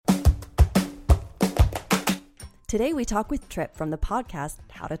Today we talk with Tripp from the podcast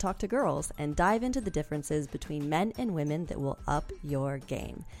How to Talk to Girls and dive into the differences between men and women that will up your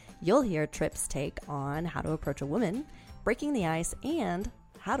game. You'll hear Tripp's take on how to approach a woman, breaking the ice, and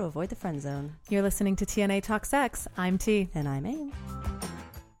how to avoid the friend zone. You're listening to TNA Talk Sex. I'm T. And I'm A.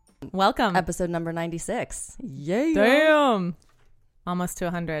 Welcome. Episode number 96. Yay! Damn! Almost to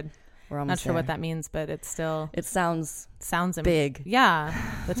 100. We're almost Not sure there. what that means, but it's still... It sounds big. Yeah.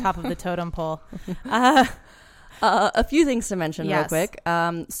 The top of the totem pole. A few things to mention real Yes. quick.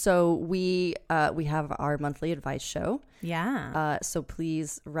 So we have our monthly advice show. Yeah. So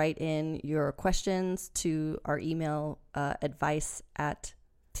please write in your questions to our email advice at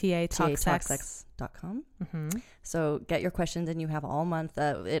TATalkSex.com. tatalksex.com. So get your questions and you have all month.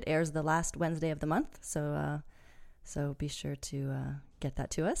 It airs the last Wednesday of the month. So be sure to get that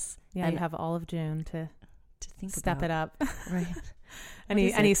to us. Yeah, and you have all of June to think step about it up. Right.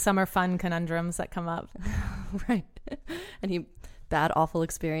 Any summer fun conundrums that come up. Right. Any bad, awful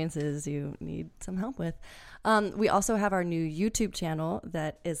experiences you need some help with. We also have our new YouTube channel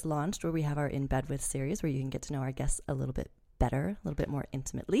that is launched where we have our In Bed With series where you can get to know our guests a little bit better, a little bit more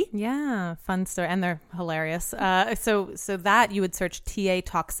intimately. Yeah, fun story. And they're hilarious. So that you would search TA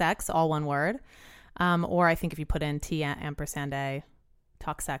Talk Sex, all one word. Or I think if you put in T ampersand A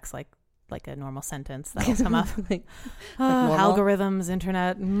Talk Sex, like a normal sentence, that'll come up. like algorithms,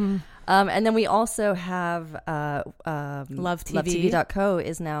 internet. And then we also have Love TV. LoveTV.co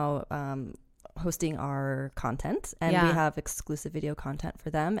is now hosting our content, and we have exclusive video content for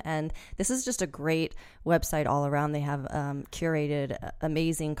them. And this is just a great website all around. They have curated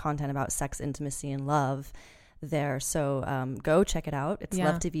amazing content about sex, intimacy, and love there. So go check it out. It's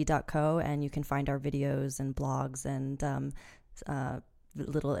LoveTV.co, and you can find our videos and blogs and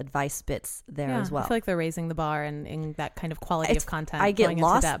little advice bits there as well. I feel like they're raising the bar in that kind of quality of content. I get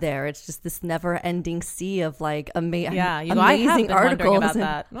lost there. It's just this never-ending sea of like amazing I have been articles about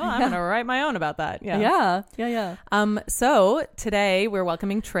that. Well, I'm going to write my own about that. Yeah. So today we're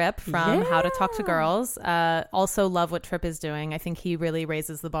welcoming Tripp from How to Talk to Girls. Also love what Tripp is doing. I think he really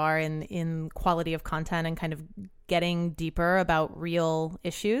raises the bar in quality of content and kind of getting deeper about real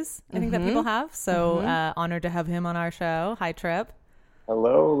issues I think that people have. So honored to have him on our show. Hi, Tripp.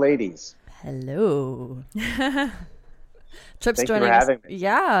 Hello, ladies. Hello. Tripp's Thank joining you for us. having me.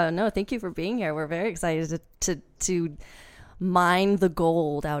 Yeah, no, thank you for being here. We're very excited to mine the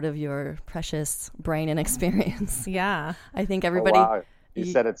gold out of your precious brain and experience. Yeah. I think everybody... Oh, wow. You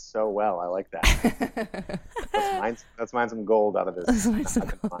said it so well. I like that. Let's mine some gold out of this.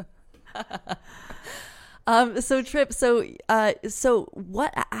 So Tripp,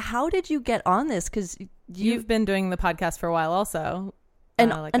 how did you get on this? Because you've been doing the podcast for a while also.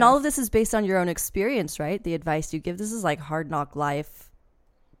 And all of this is based on your own experience, right? The advice you give. This is like hard knock life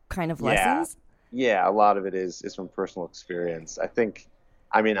kind of lessons. Yeah, a lot of it is from personal experience.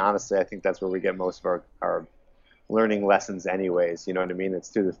 Honestly, I think that's where we get most of our learning lessons anyways. You know what I mean? It's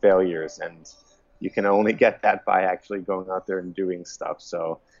through the failures, and you can only get that by actually going out there and doing stuff.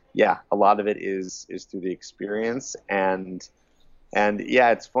 So yeah, a lot of it is through the experience. And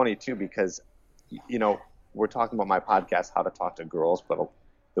yeah, it's funny too, because, we're talking about my podcast, How to Talk to Girls, but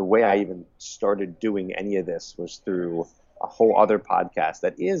the way I even started doing any of this was through a whole other podcast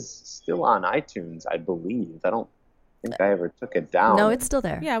that is still on iTunes, I believe. I don't think I ever took it down. No, it's still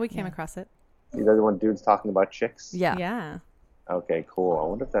there. Yeah, we came across it. You guys want dudes talking about chicks? Yeah. Yeah. Okay, cool. I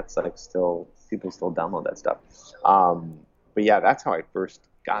wonder if that's people still download that stuff. But yeah, that's how I first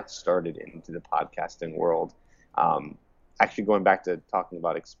got started into the podcasting world. Actually, going back to talking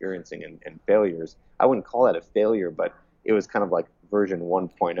about experiencing and failures, I wouldn't call that a failure, but it was kind of like version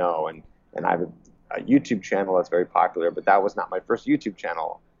 1.0. And I have a YouTube channel that's very popular, but that was not my first YouTube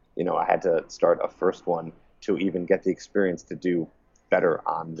channel. I had to start a first one to even get the experience to do better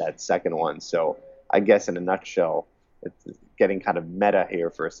on that second one. So I guess in a nutshell, it's getting kind of meta here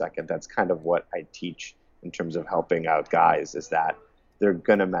for a second. That's kind of what I teach in terms of helping out guys, is that they're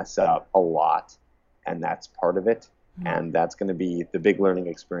going to mess up a lot, and that's part of it. And that's going to be the big learning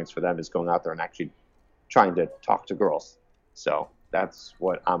experience for them, is going out there and actually trying to talk to girls. So that's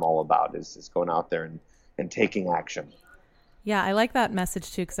what I'm all about, is going out there and taking action. Yeah, I like that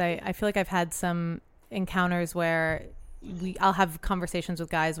message too, because I feel like I've had some encounters where I'll have conversations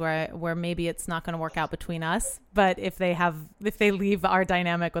with guys where maybe it's not going to work out between us, but if they leave our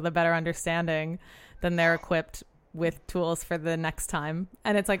dynamic with a better understanding, then they're equipped with tools for the next time.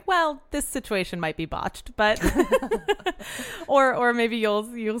 And it's like, well, this situation might be botched, but or maybe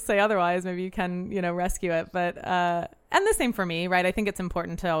you'll say otherwise. Maybe you can rescue it. But and the same for me, right? I think it's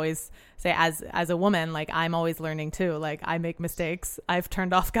important to always say, as a woman, like, I'm always learning too. Like, I make mistakes. I've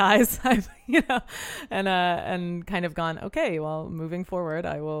turned off guys. I've, and kind of gone, okay, well, moving forward,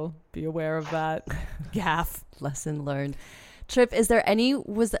 I will be aware of that gaffe. Lesson learned. Tripp,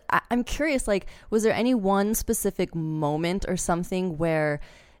 I'm curious, like, was there any one specific moment or something where,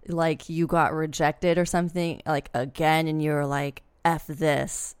 like, you got rejected or something, like, again, and you're like, F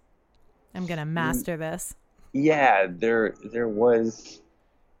this, I'm gonna master this? Yeah, there was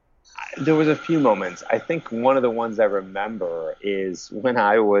a few moments. I think one of the ones I remember is when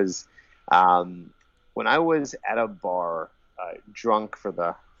I was at a bar, drunk for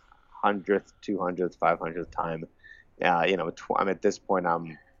the 100th, 200th, 500th time. I'm at this point,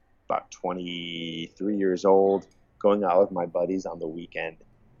 I'm about 23 years old, going out with my buddies on the weekend,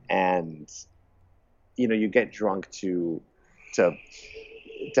 and you get drunk to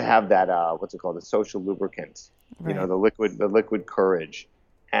have that what's it called, the social lubricant, right. The liquid courage.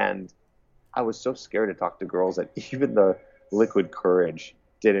 And I was so scared to talk to girls that even the liquid courage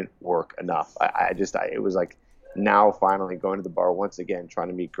didn't work enough. It was like, now finally going to the bar once again, trying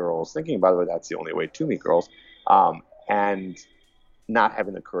to meet girls, thinking, by the way, that's the only way to meet girls, and not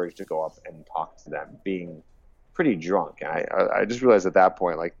having the courage to go up and talk to them, being pretty drunk. And I just realized at that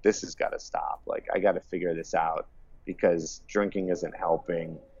point, like, this has got to stop. Like, I got to figure this out, because drinking isn't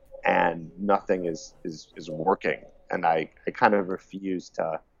helping and nothing is working. And I kind of refused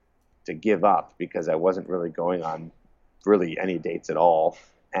to give up, because I wasn't really going on really any dates at all.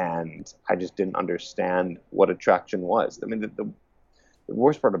 And I just didn't understand what attraction was. I mean, the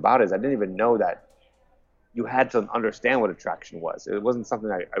worst part about it is I didn't even know that you had to understand what attraction was. It wasn't something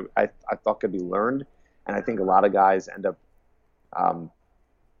I thought could be learned. And I think a lot of guys end up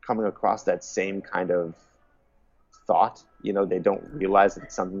coming across that same kind of thought. They don't realize that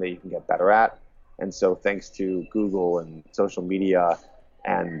it's something that you can get better at. And so thanks to Google and social media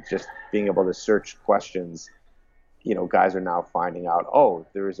and just being able to search questions, guys are now finding out, oh,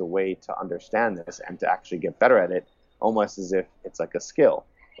 there is a way to understand this and to actually get better at it, almost as if it's like a skill,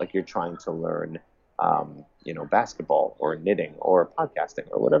 like you're trying to learn, basketball or knitting or podcasting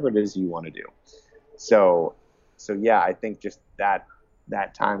or whatever it is you want to do. So yeah, I think just that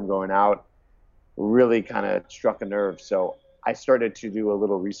time going out really kind of struck a nerve. So I started to do a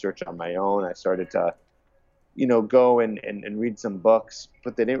little research on my own. I started to, go and read some books,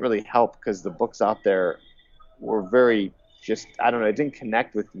 but they didn't really help, because the books out there were very just, I don't know, it didn't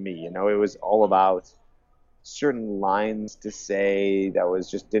connect with me. It was all about certain lines to say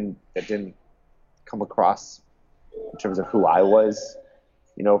that didn't come across in terms of who I was.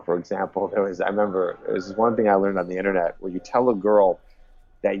 For example, I remember there was one thing I learned on the internet where you tell a girl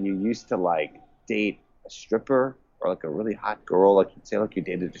that you used to, like, date a stripper or like a really hot girl, like you'd say like you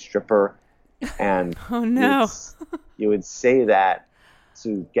dated a stripper, and oh no, you would say that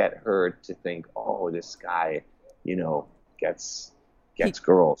to get her to think, oh, this guy, gets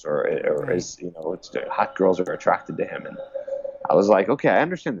girls, or right. is, it's, hot girls are attracted to him. And I was like, okay, I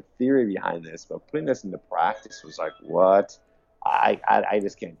understand the theory behind this, but putting this into practice was like, what? I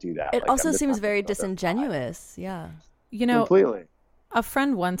just can't do that. It also seems very disingenuous. Yeah. Completely. A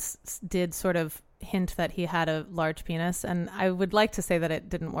friend once did sort of hint that he had a large penis, and I would like to say that it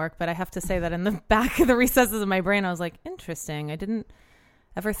didn't work, but I have to say that in the back of the recesses of my brain, I was like, interesting. I didn't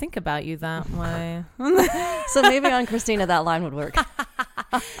ever think about you that way. So maybe on Christina that line would work.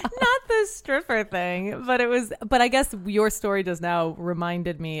 Not the stripper thing, but I guess your story just now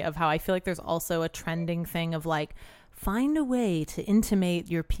reminded me of how I feel like there's also a trending thing of, like, find a way to intimate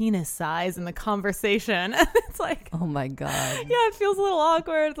your penis size in the conversation. It's like, oh my God. Yeah, it feels a little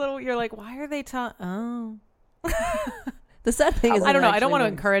awkward. You're like, why are they oh. The sad thing is, I don't know. I don't want to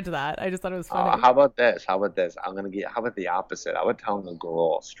encourage that. I just thought it was funny. How about this? How about the opposite? I would tell a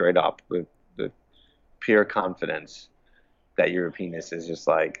girl straight up with pure confidence that your penis is just,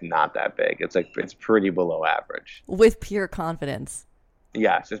 like, not that big. It's pretty below average. With pure confidence.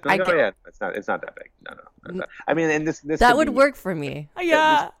 Yes, just like, yeah, it's not that big. No. I mean, and this that would work for me.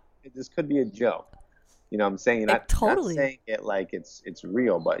 Yeah, this could be a joke. I'm saying not saying it like it's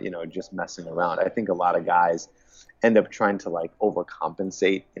real, but just messing around. I think a lot of guys end up trying to, like,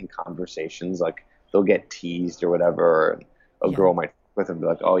 overcompensate in conversations. Like, they'll get teased or whatever, and a girl might with them be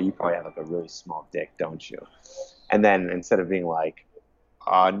like, "Oh, you probably have, like, a really small dick, don't you?" And then instead of being like,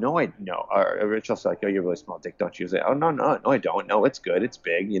 no, I no. Or she'll say, like, oh, you have a really small dick, don't you? Say, oh, no, I don't. No, it's good. It's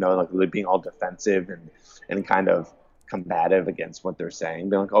big. Like, really being all defensive and kind of combative against what they're saying.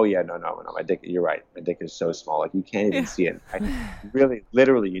 Being like, oh, yeah, no, my dick, you're right. My dick is so small. Like, you can't even see it. Really,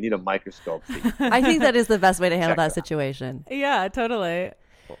 literally, you need a microscope. I think that is the best way to handle that situation. Yeah, totally.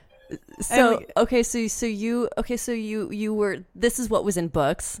 So you were, this is what was in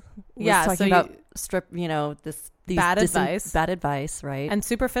books. Yeah, talking so about these bad advice. Bad advice, right? And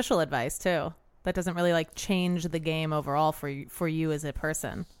superficial advice too. That doesn't really like change the game overall for you as a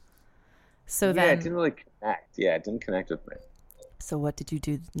person. So then it didn't really connect. Yeah, it didn't connect with me. So what did you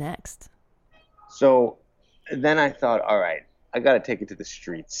do next? So then I thought, all right, I got to take it to the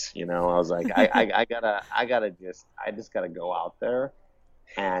streets. I was like, I just gotta go out there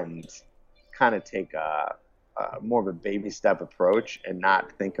and kind of take a more of a baby step approach and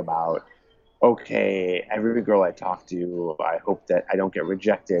not think about, okay, every girl I talk to, I hope that I don't get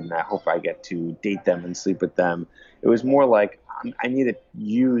rejected and I hope I get to date them and sleep with them. It was more like I need to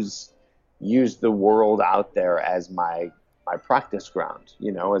use the world out there as my practice ground.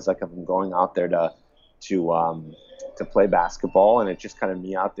 It's like I'm going out there to play basketball, and it's just kind of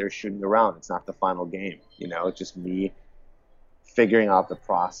me out there shooting around. It's not the final game. It's just me figuring out the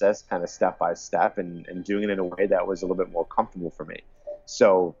process kind of step by step and doing it in a way that was a little bit more comfortable for me.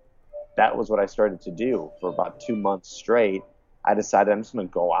 So that was what I started to do for about 2 months straight. I decided I'm just going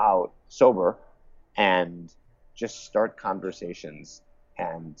to go out sober and just start conversations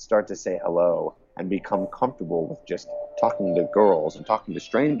and start to say hello and become comfortable with just talking to girls and talking to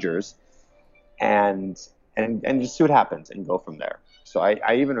strangers and just see what happens and go from there. So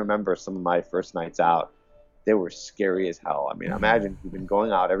I even remember some of my first nights out. They were scary as hell. I mean, imagine you've been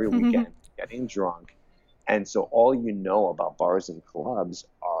going out every weekend, getting drunk, and so all you know about bars and clubs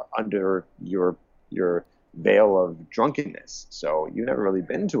are under your veil of drunkenness. So you've never really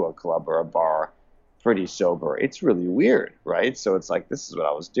been to a club or a bar pretty sober. It's really weird, right? So it's like, this is what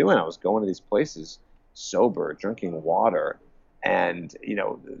I was doing. I was going to these places sober, drinking water. And,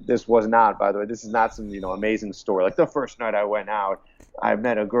 this was not, by the way, this is not some, amazing story. Like the first night I went out, I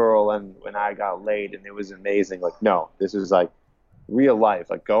met a girl and when I got laid and it was amazing. Like, no, this is like real life,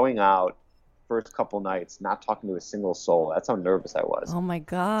 like going out first couple nights, not talking to a single soul. That's how nervous I was. Oh my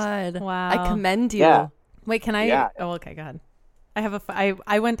God. Wow. I commend you. Yeah. Wait, can I? Yeah. Oh, okay, go ahead.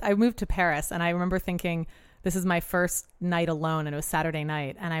 I moved to Paris and I remember thinking, this is my first night alone, and it was Saturday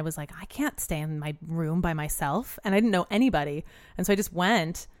night. And I was like, I can't stay in my room by myself. And I didn't know anybody. And so I just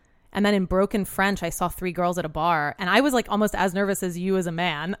went. And then in broken French, I saw 3 girls at a bar. And I was like almost as nervous as you as a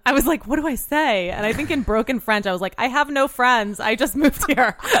man. I was like, what do I say? And I think in broken French, I was like, I have no friends. I just moved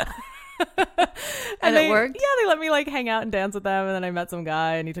here. and it worked? Yeah, they let me like hang out and dance with them. And then I met some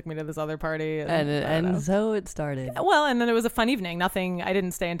guy and he took me to this other party. And so it started. Well, and then it was a fun evening. I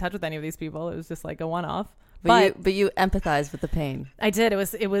didn't stay in touch with any of these people. It was just like a one-off. But you empathized with the pain. I did.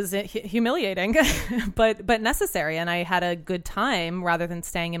 It was humiliating, but necessary. And I had a good time rather than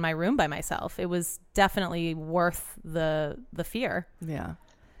staying in my room by myself. It was definitely worth the fear. Yeah.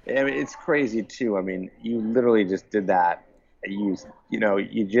 I mean, it's crazy too. I mean, you literally just did that. There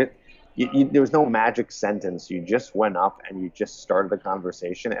was no magic sentence. You just went up and you just started a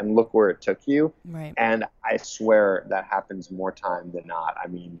conversation and look where it took you. Right. And I swear that happens more time than not. I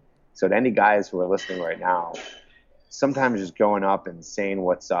mean, so to any guys who are listening right now, sometimes just going up and saying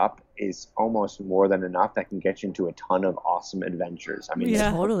what's up is almost more than enough. That can get you into a ton of awesome adventures. I mean,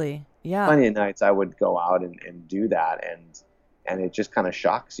 yeah, totally. Yeah. Plenty of nights I would go out and do that. And it just kind of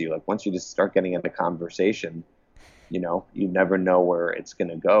shocks you. Like once you just start getting into conversation, you never know where it's going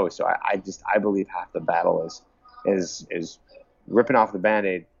to go. So I believe half the battle is ripping off the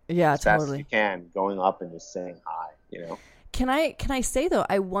Band-Aid as fast as you can, going up and just saying hi, Can I say though,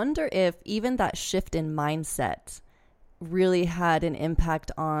 I wonder if even that shift in mindset really had an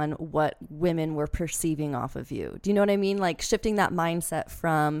impact on what women were perceiving off of you. Do you know what I mean? Like shifting that mindset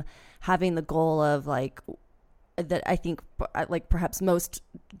from having the goal of like, that I think like perhaps most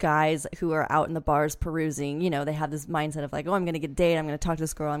guys who are out in the bars perusing, they have this mindset of like, oh, I'm going to get a date. I'm going to talk to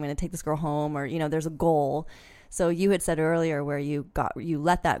this girl. I'm going to take this girl home, or, there's a goal. So you had said earlier where you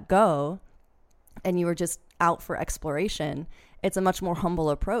let that go and you were just out for exploration. It's a much more humble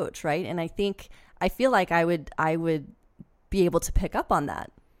approach. Right. And I feel like I would be able to pick up on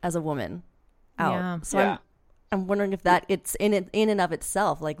that as a woman out. Yeah. So yeah. I'm wondering if that it's in and of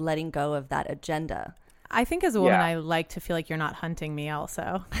itself, like letting go of that agenda. I think as a woman, I like to feel like you're not hunting me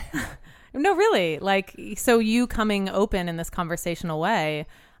also. No, really. Like, so you coming open in this conversational way,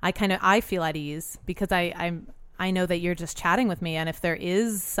 I feel at ease because I know that you're just chatting with me. And if there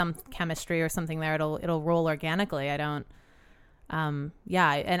is some chemistry or something there, it'll roll organically. I don't, and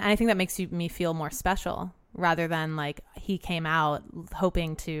I think that makes me feel more special rather than like he came out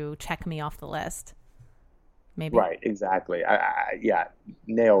hoping to check me off the list. Maybe. Right. Exactly. I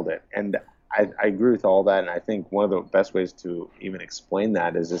nailed it. And I agree with all that, and I think one of the best ways to even explain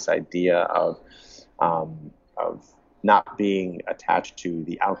that is this idea of not being attached to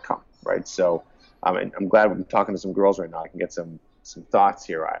the outcome, right? So and I'm glad I'm talking to some girls right now. I can get some thoughts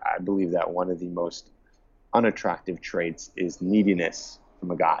here. I believe that one of the most unattractive traits is neediness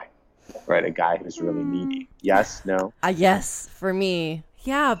from a guy, right? A guy who's really needy. Yes, no? Yes, for me.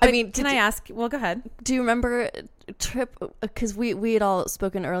 Yeah, but I mean, can I ask? Well, go ahead. Do you remember Tripp? Because we had all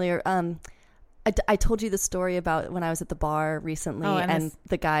spoken earlier. I told you the story about when I was at the bar recently, and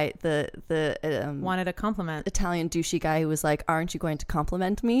the guy, the wanted a compliment. Italian douchey guy who was like, "Aren't you going to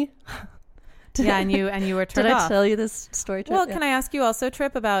compliment me?" Yeah, and you were turned Did off. I tell you this story, Tripp? Well, can I ask you also,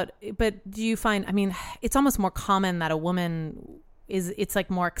 Tripp, but do you find, I mean, it's almost more common that a woman it's like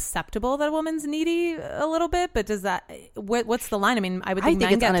more acceptable that a woman's needy a little bit, but does that, what's the line? I mean, I think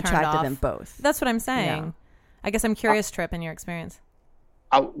men it's get unattractive in both. That's what I'm saying. Yeah. I guess I'm curious, Tripp, in your experience.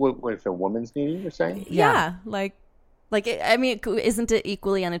 What if a woman's needy, you're saying? Yeah. I mean, isn't it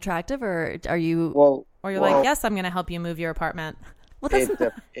equally unattractive, or are you... Or you're like, yes, I'm going to help you move your apartment. Well,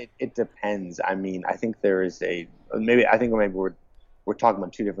 it depends. I mean, I think there is maybe we're talking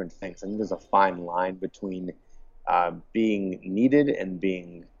about two different things. I think there's a fine line between being needed and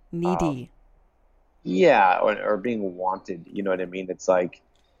being needy. Or being wanted. You know what I mean? It's like,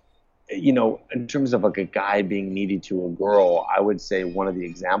 in terms of like a guy being needy to a girl, I would say one of the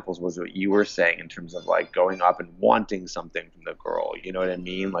examples was what you were saying in terms of like going up and wanting something from the girl. You know what I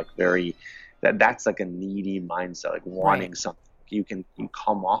mean? Like that's like a needy mindset, like wanting something. You can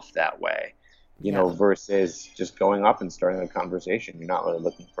come off that way, versus just going up and starting a conversation. You're not really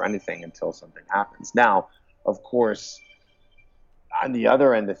looking for anything until something happens. Now, of course, on the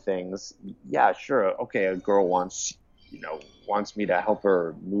other end of things, yeah, sure. Okay. A girl wants me to help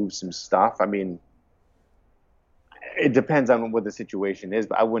her move some stuff. I mean, it depends on what the situation is,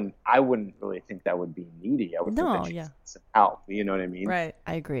 but I wouldn't really think that would be needy. I would think that she needs some help. You know what I mean? Right.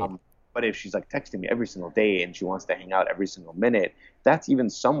 I agree. But if she's like texting me every single day and she wants to hang out every single minute, that's even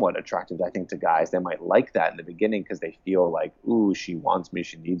somewhat attractive, I think, to guys. They might like that in the beginning because they feel like, ooh, she wants me,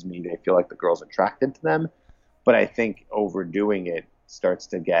 she needs me. They feel like the girl's attracted to them. But I think overdoing it starts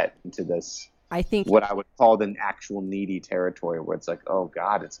to get into this, I think, what I would call an actual needy territory where it's like, oh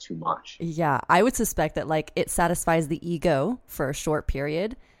God, it's too much. Yeah, I would suspect that like it satisfies the ego for a short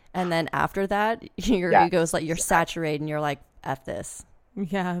period. And then after that, your ego's like, you're saturated and you're like, F this.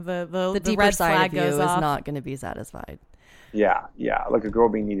 Yeah, the deeper red side flag of you goes is off. not going to be satisfied. Yeah. Like a girl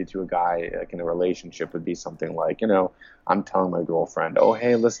being needed to a guy, like in a relationship, would be something like, I'm telling my girlfriend, oh,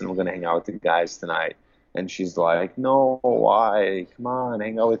 hey, listen, we're going to hang out with the guys tonight. And she's like, no, why? Come on,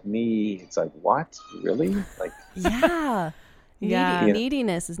 hang out with me. It's like, what? Really? Like, yeah.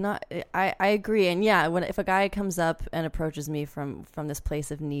 Neediness is not, I agree. And yeah, if a guy comes up and approaches me from this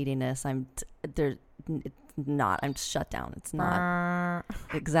place of neediness, I'm shut down. It's not.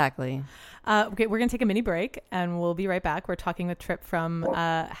 Exactly. Okay, we're going to take a mini break and we'll be right back. We're talking with Tripp from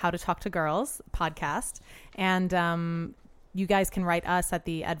How to Talk to Girls podcast. And you guys can write us at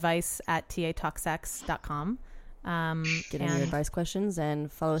the advice@tatalksex.com. Get in your advice questions and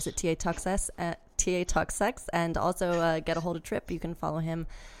follow us at TA Talk Sex, and also get a hold of Tripp. You can follow him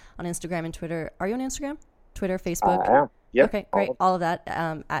on Instagram and Twitter. Are you on Instagram? Twitter, Facebook? I am. Yep. Okay, great. All of that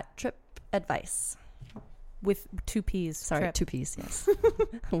at Tripp Advice. With 2 P's. Sorry, Tripp. 2 P's, yes.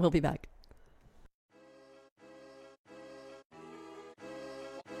 We'll be back.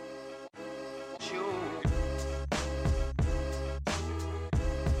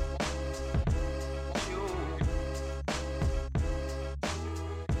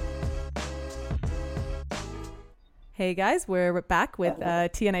 Hey guys, we're back with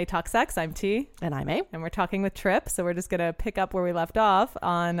TNA Talk Sex. I'm T. And I'm A. And we're talking with Tripp. So we're just going to pick up where we left off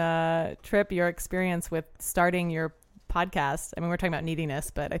on Tripp, your experience with starting your podcast. I mean, we're talking about neediness,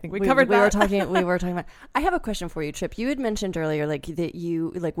 but I think we covered that. We were talking about. I have a question for you, Tripp. You had mentioned earlier, like that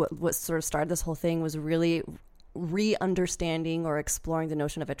you like what sort of started this whole thing was really re-understanding or exploring the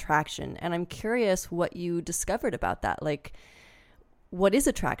notion of attraction. And I'm curious what you discovered about that. Like, what is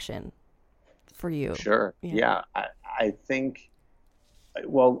attraction for you? Sure. Yeah. I think,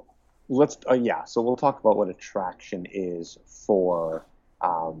 well, so we'll talk about what attraction is for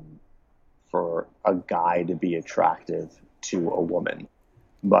a guy to be attractive to a woman.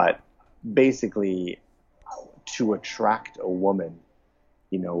 But basically, to attract a woman,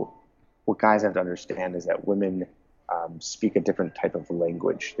 what guys have to understand is that women speak a different type of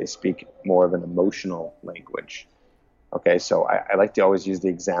language. They speak more of an emotional language. Okay, so I like to always use the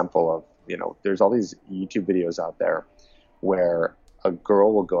example of, there's all these YouTube videos out there where a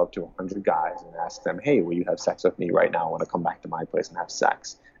girl will go up to 100 guys and ask them, hey, will you have sex with me right now? I want to come back to my place and have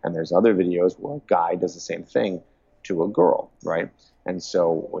sex. And there's other videos where a guy does the same thing to a girl, right? And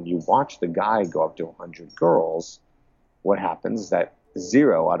so when you watch the guy go up to 100 girls, what happens is that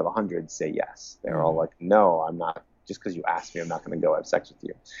 0 out of 100 say yes. They're all like, no, I'm not, just because you asked me, I'm not going to go have sex with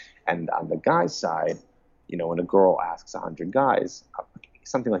you. And on the guy's side, when a girl asks 100 guys,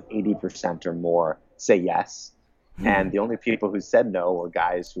 something like 80% or more say yes. And the only people who said no were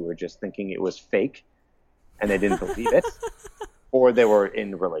guys who were just thinking it was fake and they didn't believe it, or they were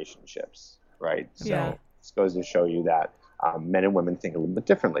in relationships, right? So this goes to show you that men and women think a little bit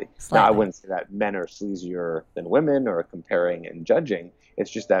differently. Slightly. Now, I wouldn't say that men are sleazier than women or comparing and judging. It's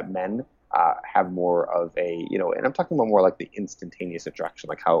just that men have more of a, and I'm talking about more like the instantaneous attraction,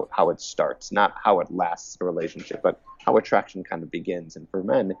 like how it starts, not how it lasts in a relationship, but how attraction kind of begins. And for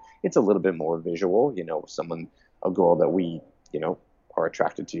men, it's a little bit more visual. A girl that we, are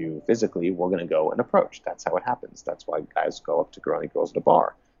attracted to physically, we're going to go and approach. That's how it happens. That's why guys go up to girls at a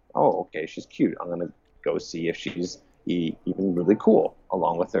bar. Oh, okay, she's cute. I'm going to go see if she's even really cool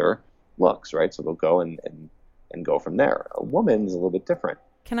along with her looks, right? So they'll go and go from there. A woman's a little bit different.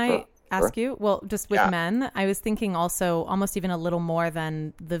 Can I ask you? Well, just with men, I was thinking also almost even a little more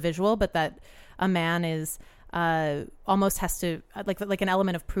than the visual, but that a man is almost has to like an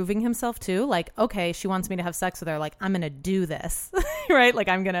element of proving himself too. Like, okay, she wants me to have sex with her. Like, I'm going to do this, right? Like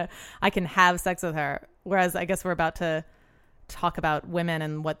I can have sex with her. Whereas I guess we're about to talk about women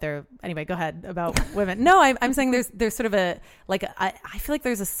and what they're, anyway, go ahead about women. No, I'm saying there's sort of I feel like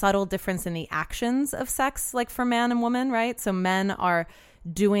there's a subtle difference in the actions of sex, like for man and woman, right? So men are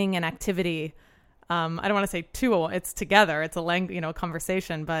doing an activity. I don't want to say it's together. It's a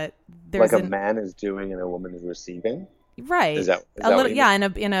conversation, but there's like a man is doing and a woman is receiving. Right. Is that a little, yeah,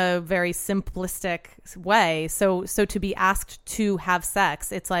 in a very simplistic way. So to be asked to have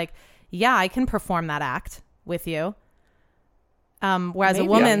sex, it's like, yeah, I can perform that act with you. Whereas maybe, a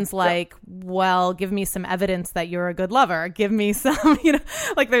woman's well, give me some evidence that you're a good lover. Give me some,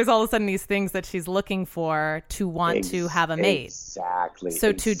 like there's all of a sudden these things that she's looking for to want to have a mate. Exactly.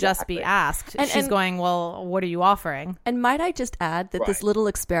 So to just be asked, she's going, well, what are you offering? And might I just add that this little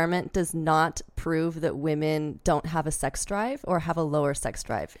experiment does not prove that women don't have a sex drive or have a lower sex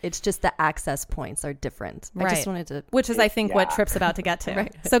drive. It's just the access points are different. Right. I just wanted to... Which is, I think, what Tripp's about to get to.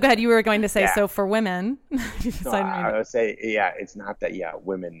 Right. So go ahead. You were going to say, so for women... I would say, it's not that,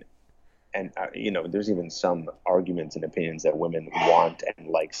 women, and, there's even some arguments and opinions that women want and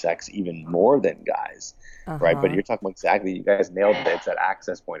like sex even more than guys, right? But you're talking about exactly, you guys nailed it. It's that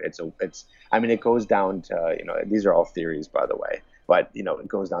access point. It goes down to, these are all theories, by the way, but, it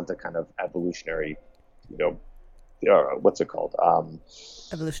goes down to kind of evolutionary, what's it called?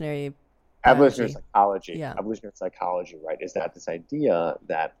 Evolutionary psychology. Yeah. Evolutionary psychology, right? Is that this idea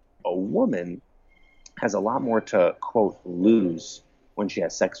that a woman has a lot more to, quote, lose when she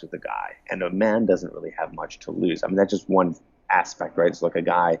has sex with a guy, and a man doesn't really have much to lose. I mean, that's just one aspect, right? So like a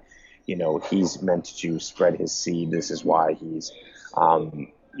guy, he's meant to spread his seed. This is why he's, can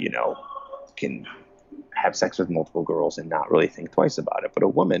have sex with multiple girls and not really think twice about it. But a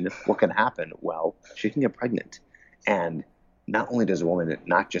woman, what can happen? Well, she can get pregnant. And not only does a woman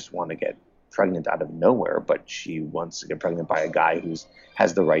not just want to get pregnant out of nowhere, but she wants to get pregnant by a guy who's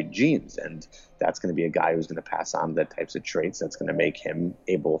has the right genes, and that's going to be a guy who's going to pass on the types of traits that's going to make him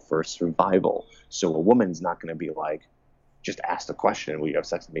able for survival. So a woman's not going to be like, just ask the question, will you have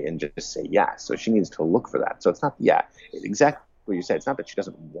sex with me, and just say yes. So she needs to look for that. So it's not, exactly what you said. It's not that she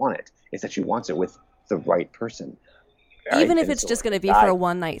doesn't want it. It's that she wants it with the right person. Right? Even if it's just going to be for a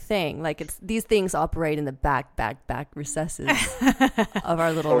one night thing, like these things operate in the back recesses of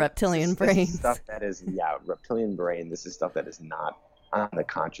our little reptilian brains. This is stuff that is, reptilian brain. This is stuff that is not on the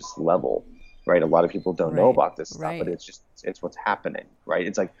conscious level, right? A lot of people don't know about this stuff, but it's what's happening, right?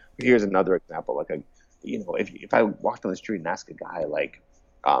 It's like, here's another example, like if I walked on the street and asked a guy like,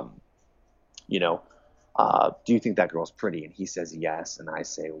 do you think that girl's pretty? And he says yes, and I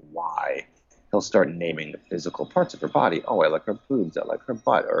say why? He'll start naming the physical parts of her body. Oh, I like her boobs. I like her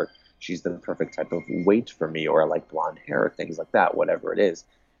butt. Or she's the perfect type of weight for me. Or I like blonde hair, things like that, whatever it is.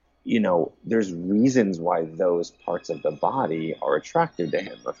 There's reasons why those parts of the body are attracted to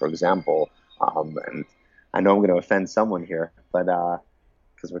him. For example, and I know I'm going to offend someone here, but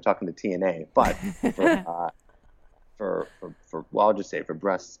because we're talking to TNA, but I'll just say for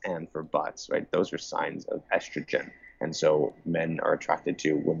breasts and for butts, right? Those are signs of estrogen. And so men are attracted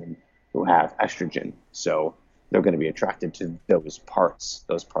to women who have estrogen, so they're going to be attracted to those parts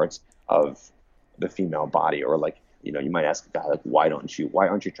of the female body. Or like, you might ask a guy like, why aren't you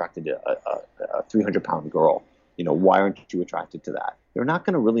attracted to a 300-pound girl? Why aren't you attracted to that? They're not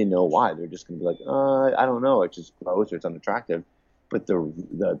going to really know why. They're just going to be like, I don't know, it's just gross or it's unattractive. But the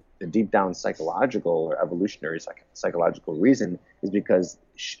deep down psychological or evolutionary psychological reason is because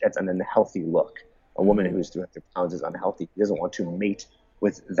it's an unhealthy look. A woman who's 300 pounds is unhealthy. He doesn't want to mate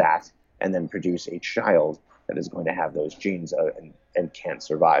with that and then produce a child that is going to have those genes and can't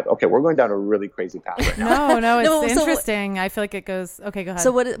survive. Okay, we're going down a really crazy path right now. No, it's interesting. I feel like it goes. Okay, go ahead.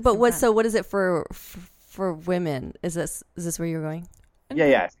 So what is it for women? Is this where you're going?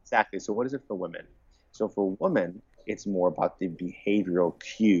 Yeah, exactly. So what is it for women? So for women, it's more about the behavioral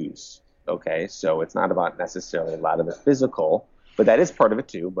cues. Okay, so it's not about necessarily a lot of the physical, but that is part of it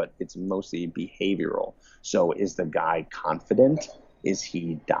too, but it's mostly behavioral. So is the guy confident? Is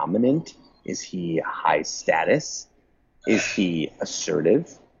he dominant? Is he high status? Is he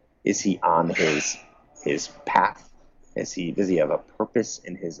assertive? Is he on his path? Does he have a purpose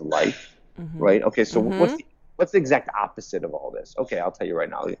in his life? Right? Okay, so what's the exact opposite of all this? Okay, I'll tell you right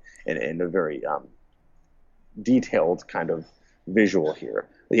now in a very detailed kind of visual here.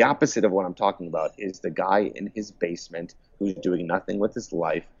 The opposite of what I'm talking about is the guy in his basement who's doing nothing with his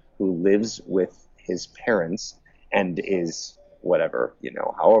life, who lives with his parents and is whatever,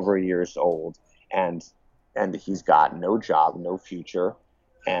 however years old, and he's got no job, no future,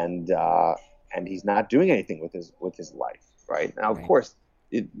 and he's not doing anything with his life, right? Now, of course,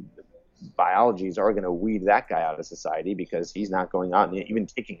 biologies are going to weed that guy out of society because he's not going out and even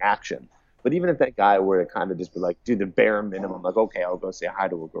taking action. But even if that guy were to kind of just be like, do the bare minimum, like, okay, I'll go say hi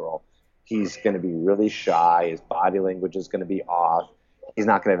to a girl, he's going to be really shy. His body language is going to be off. He's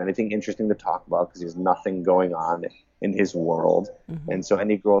not going to have anything interesting to talk about because there's nothing going on in his world. And so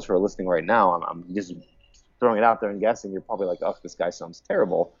any girls who are listening right now, I'm just throwing it out there and guessing, you're probably like, oh, this guy sounds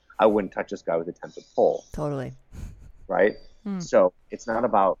terrible. I wouldn't touch this guy with a 10-foot pole. Totally. Right? So it's not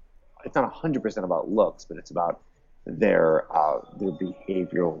 100% about looks, but it's about their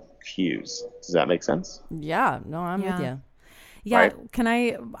behavioral cues. Does that make sense? Yeah. No, I'm with you. Yeah. Right?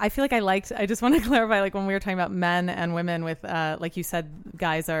 I feel like I just want to clarify, like when we were talking about men and women with, like you said,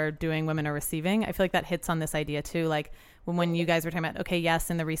 guys are doing, women are receiving. I feel like that hits on this idea too. Like when you guys were talking about, okay, yes,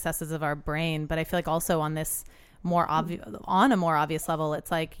 in the recesses of our brain, but I feel like also on this on a more obvious level,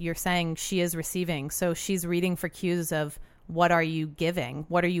 it's like you're saying she is receiving. So she's reading for cues of what are you giving?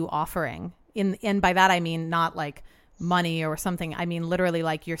 What are you offering? And by that, I mean, not like money or something. I mean, literally,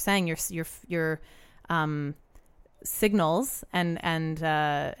 like you're saying your signals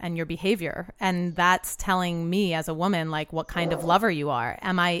and your behavior, and that's telling me as a woman like what kind of lover you are.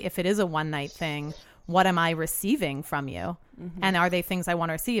 If it is a one night thing, what am I receiving from you? And are they things I want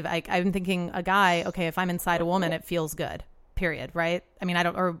to receive? I'm thinking a guy, okay, if I'm inside a woman, it feels good, period. Right? I mean,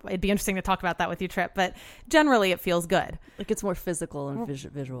 or it'd be interesting to talk about that with you, Tripp, but generally it feels good. Like it's more physical and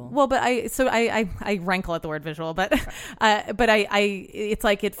visual. Well, but I rankle at the word visual, but it's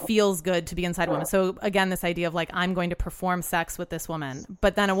like it feels good to be inside a woman. So again, this idea of like, I'm going to perform sex with this woman,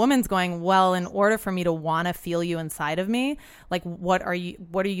 but then a woman's going, well, in order for me to want to feel you inside of me, like, what are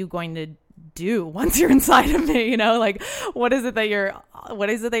you going to do once you're inside of me? Like, what is it that you're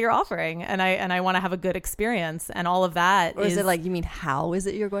offering? And I want to have a good experience, and all of that. Or is it like, you mean, how is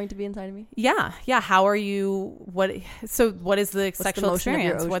it you're going to be inside of me? Yeah. How are you? What is the sexual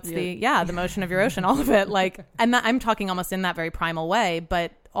experience? What's the motion of your ocean? All of it. Like, and I'm talking almost in that very primal way,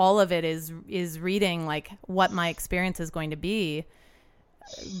 but all of it is reading like what my experience is going to be,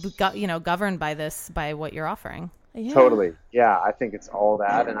 governed by what you're offering. Yeah. Totally. Yeah, I think it's all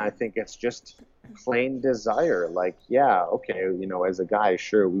that, and I think it's just plain desire. Like, yeah, okay, as a guy,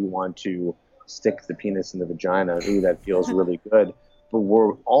 sure, we want to stick the penis in the vagina. Ooh, that feels really good. But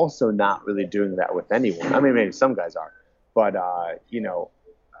we're also not really doing that with anyone. I mean, maybe some guys are, but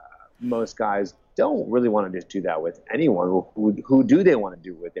most guys don't really want to just do that with anyone. Who do they want to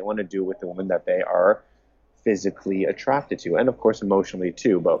do with? They want to do with the woman that they are physically attracted to, and of course emotionally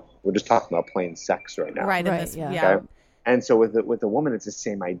too, but we're just talking about plain sex right now. Right. Yeah. Okay? And so with a woman, it's the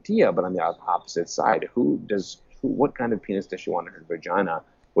same idea, but on the opposite side. What kind of penis does she want in her vagina?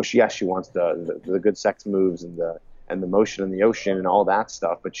 Well, she wants the good sex moves and the motion in the ocean and all that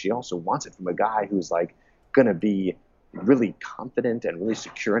stuff, but she also wants it from a guy who's like gonna be really confident and really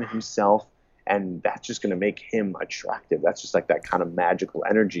secure in himself, and that's just gonna make him attractive. That's just like that kind of magical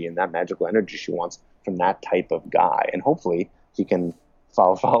energy, and that magical energy she wants from that type of guy, and hopefully he can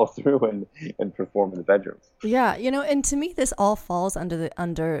follow through and perform in the bedroom. Yeah, and to me this all falls under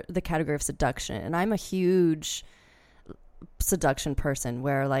the category of seduction, and I'm a huge seduction person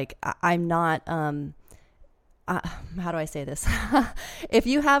where like I'm not how do I say this? If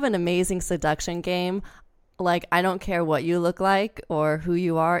you have an amazing seduction game, like, I don't care what you look like or who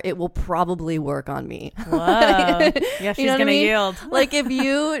you are, it will probably work on me. Whoa. Yeah, she's going to yield. Like, if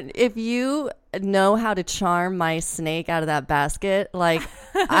you know how to charm my snake out of that basket, like,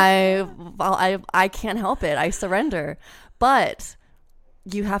 I can't help it. I surrender. But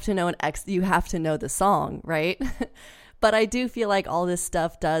you have to know you have to know the song, right? But I do feel like all this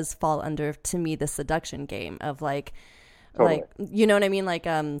stuff does fall under, to me, the seduction game of like, Totally. like, you know what I mean? Like,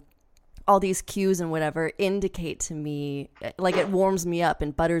 all these cues and whatever indicate to me, like, it warms me up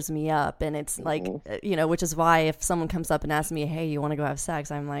and butters me up. And it's like, you know, which is why if someone comes up and asks me, hey, you want to go have sex?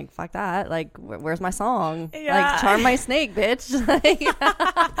 I'm like, fuck that. Like, where's my song? Yeah. Like, charm my snake, bitch.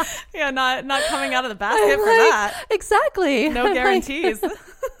 Yeah, not coming out of the basket for that. Exactly. No guarantees.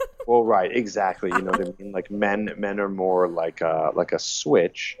 Well, right, exactly. You know what I mean? Like men are more like a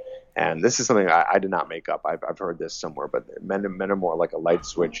switch, and this is something I did not make up. I've heard this somewhere, but men are more like a light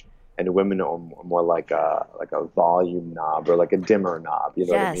switch, and women are more like a volume knob or like a dimmer knob. You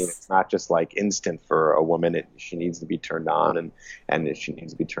know what I mean? It's not just like instant for a woman. She needs to be turned on, and she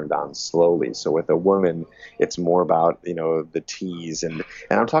needs to be turned on slowly. So with a woman, it's more about, you know, the tease, and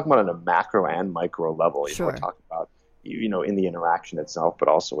I'm talking about on a macro and micro level. You know, we're talking about, you know, in the interaction itself, but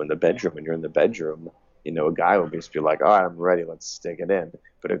also in the bedroom. When you're in the bedroom, you know, a guy will just be like, all right, I'm ready, let's stick it in.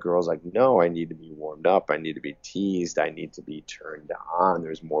 But a girl's like, no, I need to be warmed up. I need to be teased. I need to be turned on.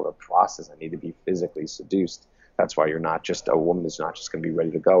 There's more of a process. I need to be physically seduced. That's why a woman is not just going to be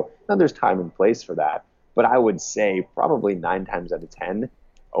ready to go. Now, there's time and place for that. But I would say probably 9 times out of 10,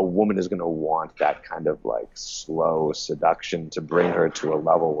 a woman is going to want that kind of like slow seduction to bring her to a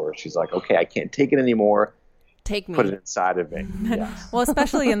level where she's like, okay, I can't take it anymore. Take me. Put it inside of me. Yes. Well,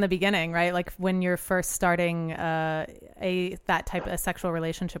 especially in the beginning, right? Like when you're first starting that type of sexual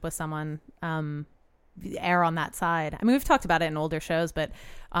relationship with someone, err on that side. I mean, we've talked about it in older shows, but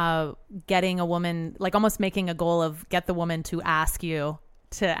getting a woman, like almost making a goal of get the woman to ask you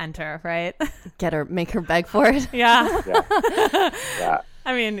to enter, right? Make her beg for it. Yeah. Yeah.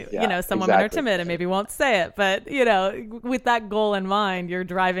 I mean, you know, some women are timid and maybe won't say it, but, you know, with that goal in mind, you're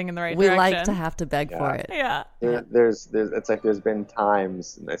driving in the right direction. We like to have to beg for it. Yeah. It's like there's been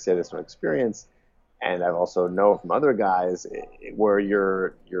times, and I say this from experience, and I've also know from other guys, where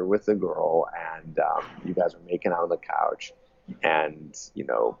you're with a girl and you guys are making out on the couch, and, you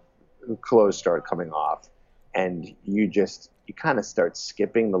know, clothes start coming off, and you kind of start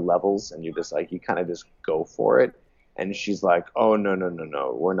skipping the levels, and you kind of just go for it. And she's like, oh,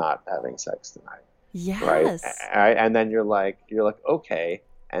 no, we're not having sex tonight. Yes. Right? And then you're like, okay.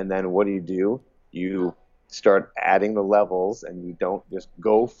 And then what do? You start adding the levels, and you don't just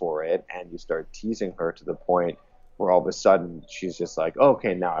go for it, and you start teasing her to the point where all of a sudden she's just like,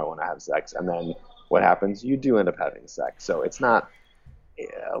 okay, now I want to have sex. And then what happens? You do end up having sex. So it's not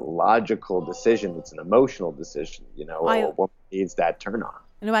a logical decision. It's an emotional decision. You know, a woman needs that turn on.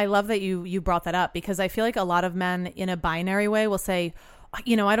 No, I love that you brought that up, because I feel like a lot of men in a binary way will say,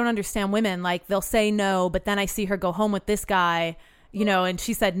 you know, I don't understand women. Like they'll say no, but then I see her go home with this guy, you know, and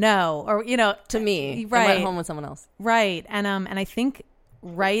she said no, or, you know, to me, right. I went home with someone else. Right. And I think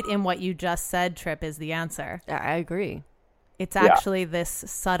right in what you just said, Tripp, is the answer. I agree. It's actually this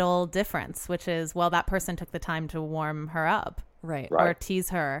subtle difference, which is, well, that person took the time to warm her up. Right. Or tease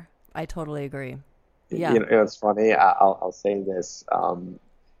her. I totally agree. Yeah. You know, it's funny. I'll say this.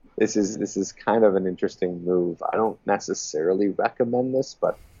 This is kind of an interesting move. I don't necessarily recommend this,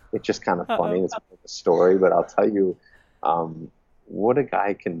 but it's just kind of funny. It's a story, but I'll tell you what a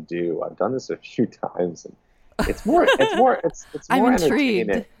guy can do. I've done this a few times, and it's more I'm entertaining.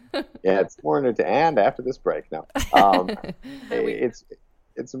 intrigued. Yeah, it's more entertaining. And after this break, now,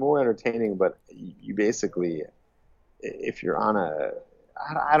 it's more entertaining. But you basically, if you're on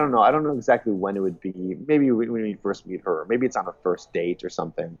I don't know exactly when it would be. Maybe when you first meet her, maybe it's on a first date or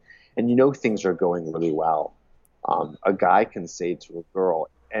something, and you know things are going really well. A guy can say to a girl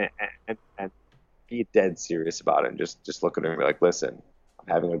and be dead serious about it, and just look at her and be like, "Listen,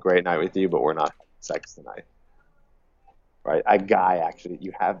 I'm having a great night with you, but we're not having sex tonight." Right? A guy, actually,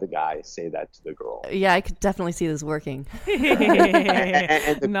 you have the guy say that to the girl. Yeah, I could definitely see this working.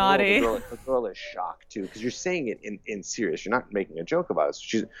 and the Naughty. The girl is shocked too, because you're saying it in serious. You're not making a joke about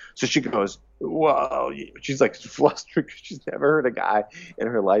it. So she goes, "Whoa!" She's like flustered because she's never heard a guy in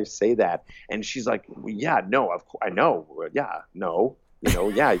her life say that, and she's like, "Yeah, no, of course, I know. Yeah, no, you know,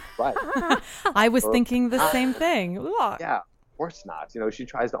 yeah, you're right." I was thinking the same thing. Yeah, of course not. You know, she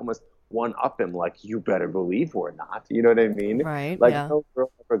tries to almost one up him, like, you better believe we're not. You know what I mean? Right. Like, yeah. no girl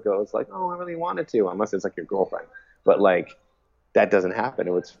ever goes like, "Oh, I really wanted to," unless it's like your girlfriend. But like, that doesn't happen.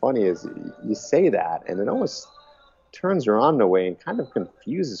 And what's funny is you say that, and it almost turns her on in a way and kind of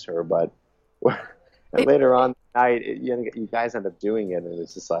confuses her. But later on the night, you guys end up doing it, and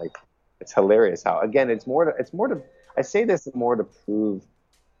it's just like, it's hilarious how, again, it's more to. I say this more to prove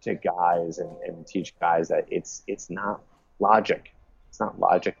to guys and teach guys that it's not logic. It's not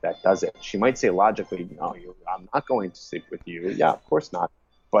logic that does it. She might say logically, no, I'm not going to sleep with you. Yeah, of course not.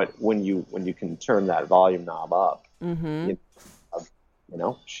 But when you can turn that volume knob up,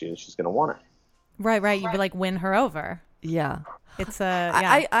 she's going to want it. Right. You would like win her over. Yeah. It's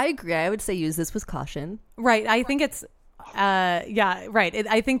I agree. I would say use this with caution. Right. I think it's right.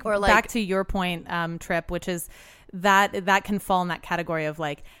 I think or like, back to your point, Tripp, which is that can fall in that category of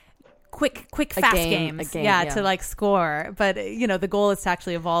like quick fast games. To like score. But the goal is to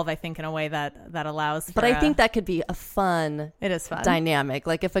actually evolve, I think, in a way that allows for, but I think that could be a fun dynamic.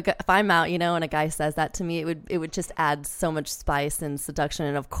 Like if I'm out, and a guy says that to me, it would just add so much spice and seduction,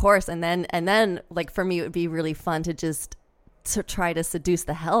 and of course, and then like for me it would be really fun to try to seduce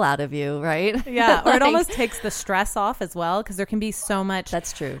the hell out of you, right? Yeah, or it almost takes the stress off as well, because there can be so much.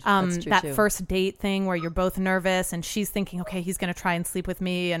 That's true. That too. First date thing where you're both nervous and she's thinking, okay, he's going to try and sleep with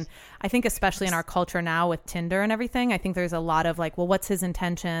me. And I think especially in our culture now with Tinder and everything, I think there's a lot of like, well, what's his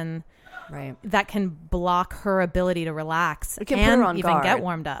intention? Right. That can block her ability to relax and even get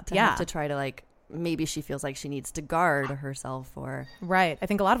warmed up. To try to like, maybe she feels like she needs to guard herself or. Right. I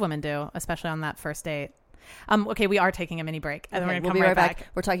think a lot of women do, especially on that first date. Okay, we are taking a mini break. And we're going to come right back.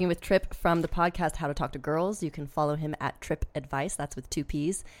 We're talking with Tripp from the podcast How to Talk to Girls. You can follow him at Tripp Advice. That's with 2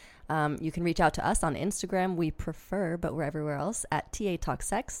 P's. You can reach out to us on Instagram. We prefer, but we're everywhere else, at TA Talk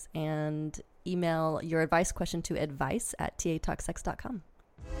Sex. And email your advice question to advice@tatalksex.com.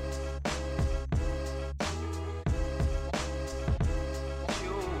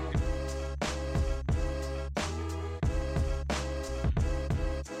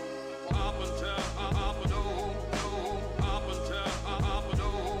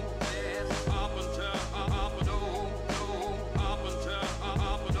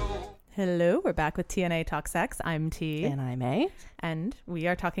 Hello, we're back with TNA Talk Sex. I'm T. And I'm A. And we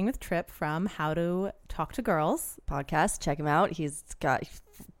are talking with Tripp from How to Talk to Girls podcast. Check him out. He's got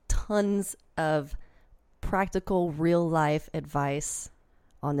tons of practical, real-life advice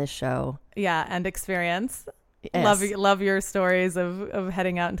on this show. Yeah, and experience. Yes. Love your stories of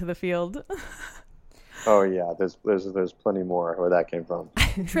heading out into the field. Oh yeah, there's plenty more where that came from.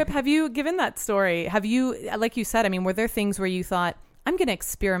 Tripp, have you, given that story, like you said, I mean, were there things where you thought, I'm going to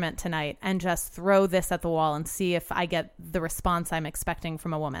experiment tonight and just throw this at the wall and see if I get the response I'm expecting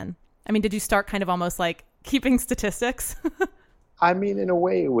from a woman? I mean, did you start kind of almost like keeping statistics? I mean, in a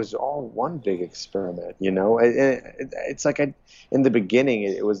way, it was all one big experiment, It's like in the beginning,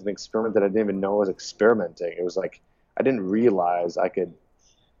 it was an experiment that I didn't even know I was experimenting. It was like I didn't realize I could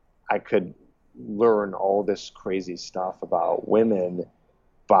learn all this crazy stuff about women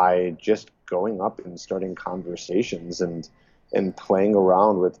by just going up and starting conversations and playing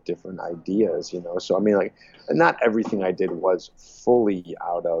around with different ideas, So, I mean, like, not everything I did was fully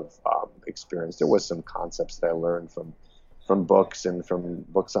out of experience. There was some concepts that I learned from books and from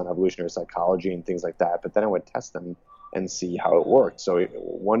books on evolutionary psychology and things like that. But then I would test them and see how it worked. So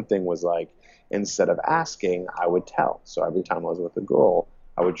one thing was like, instead of asking, I would tell. So every time I was with a girl,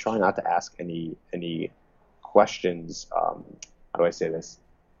 I would try not to ask any questions. How do I say this?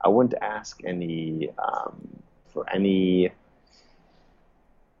 I wouldn't ask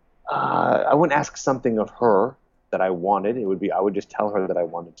I wouldn't ask something of her that I wanted. I would just tell her that I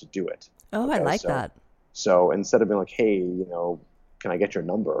wanted to do it. Oh, okay? I like that. So instead of being like, hey, can I get your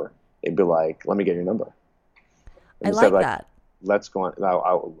number? It'd be like, let me get your number. And I like that. Let's go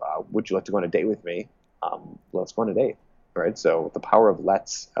on. Would you like to go on a date with me? Let's go on a date. Right. So the power of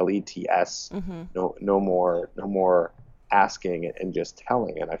let's, LETS, no more asking and just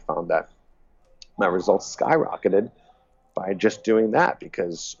telling. And I found that my results skyrocketed by just doing that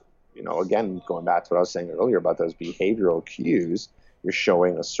because, again, going back to what I was saying earlier about those behavioral cues, you're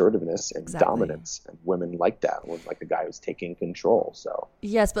showing assertiveness and dominance, and women like that. Women like the guy who's taking control. So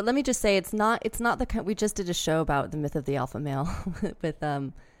yes, but let me just say it's not the kind. We just did a show about the myth of the alpha male with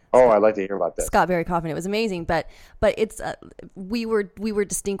I'd like to hear about this. Scott Barry Kaufman. It was amazing, but it's we were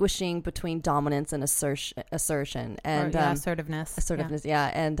distinguishing between dominance and assertion and assertiveness.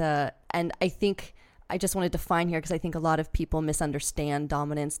 Yeah, and I think. I just want to define here because I think a lot of people misunderstand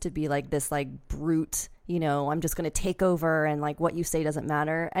dominance to be like this like brute, I'm just going to take over and like what you say doesn't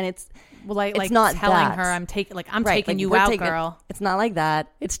matter. And it's it's not telling that. her I'm taking you out, girl. It's not like that.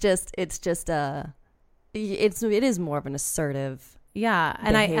 It is more of an assertive. Yeah.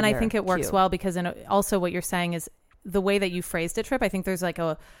 And I think it works well because also what you're saying is the way that you phrased it, Tripp, I think there's like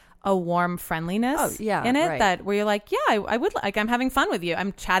a warm friendliness in it, right. That where you're like, yeah, I would like, I'm having fun with you.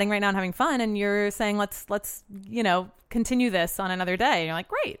 I'm chatting right now and having fun. And you're saying, let's, continue this on another day. And you're like,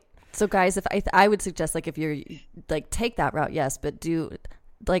 great. So guys, if I would suggest like, if you're like, take that route. Yes. But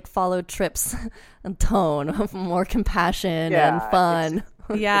like follow Tripp's tone of more compassion and fun.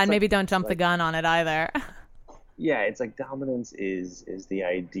 And maybe don't jump the gun on it either. Yeah, it's like dominance is the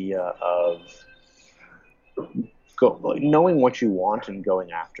idea of knowing what you want and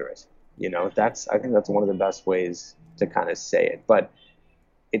going after it. I think that's one of the best ways to kind of say it. But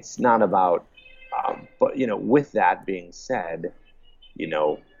it's not about. But with that being said,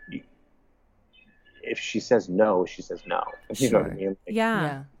 if she says no, she says no. You know what I mean?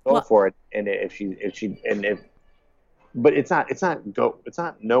 Like, go for it. And but it's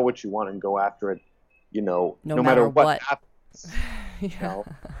not know what you want and go after it. No matter what happens.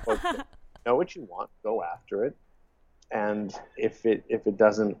 Know what you want, go after it. And if it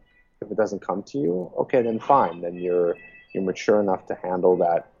doesn't come to you, okay, then fine. Then you're mature enough to handle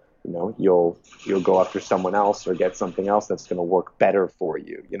that. You'll go after someone else or get something else that's going to work better for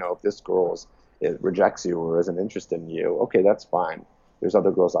you. If this girl rejects you or isn't interested in you, okay, that's fine. There's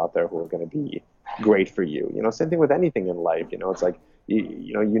other girls out there who are going to be great for you. Same thing with anything in life. It's like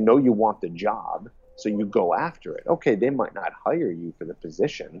you want the job, so you go after it. Okay, they might not hire you for the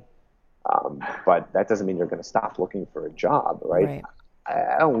position, but that doesn't mean you're going to stop looking for a job, right?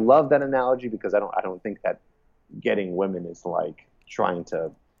 I don't love that analogy because I don't think that getting women is like trying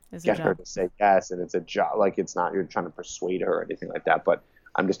to get her to say yes, and it's a job. Like, it's not you're trying to persuade her or anything like that. But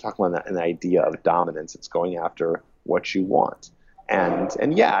I'm just talking about an idea of dominance. It's going after what you want, and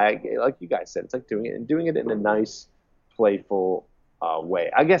like you guys said, it's like doing it in a nice, playful way.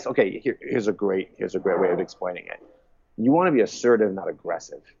 I guess. Okay, here's a great way of explaining it. You want to be assertive, not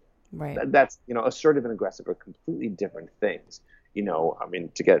aggressive. Right. That's assertive and aggressive are completely different things.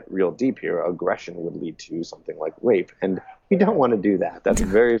 To get real deep here, aggression would lead to something like rape, and we don't want to do that. That's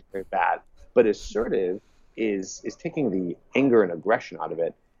very, very bad. But assertive is taking the anger and aggression out of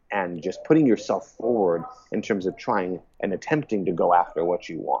it and just putting yourself forward in terms of trying and attempting to go after what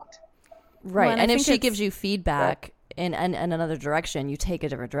you want. Right. Well, and if she gives you feedback in another direction, you take a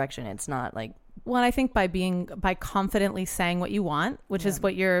different direction. It's not like. Well, I think by confidently saying what you want, which is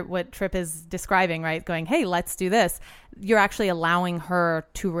what Tripp is describing, right? Going, hey, let's do this. You're actually allowing her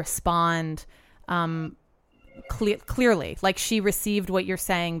to respond clearly. Like, she received what you're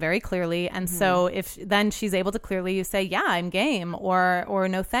saying very clearly, and so if then she's able to clearly say, yeah, I'm game, or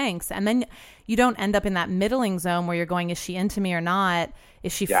no thanks, and then you don't end up in that middling zone where you're going, is she into me or not?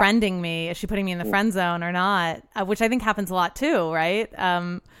 Is she friending me? Is she putting me in the friend zone or not? Which I think happens a lot too, right?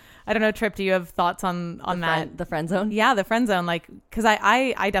 I don't know, Tripp, do you have thoughts on that? The friend zone? Yeah, the friend zone. Like, because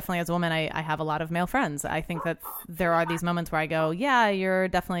I definitely, as a woman, I have a lot of male friends. I think that there are these moments where I go, yeah, you're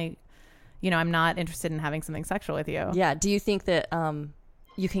definitely, I'm not interested in having something sexual with you. Yeah. Do you think that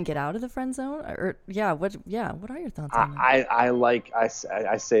you can get out of the friend zone? Or what are your thoughts on that?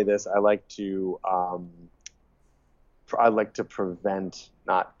 I say this, I like to prevent,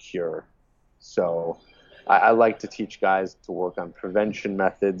 not cure. So I like to teach guys to work on prevention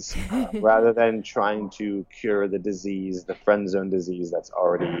methods rather than trying to cure the disease, the friend zone disease that's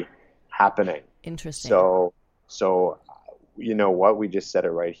already happening. Interesting. So you know what? We just said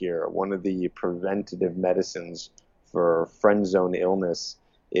it right here. One of the preventative medicines for friend zone illness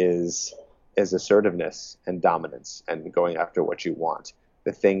is assertiveness and dominance and going after what you want.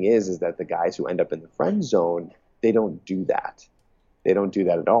 The thing is that the guys who end up in the friend zone, they don't do that. They don't do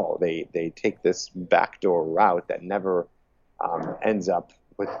that at all. They take this backdoor route that never ends up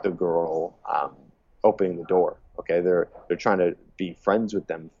with the girl opening the door. Okay, they're trying to be friends with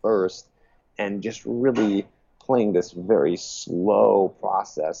them first, and just really playing this very slow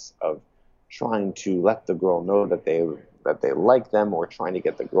process of trying to let the girl know that they like them, or trying to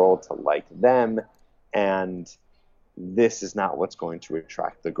get the girl to like them, and this is not what's going to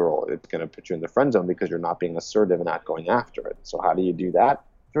attract the girl. It's going to put you in the friend zone because you're not being assertive and not going after it. So how do you do that?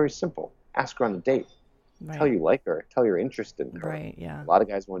 Very simple. Ask her on a date. Right. Tell you like her. Tell you're interested in her. Right, yeah. A lot of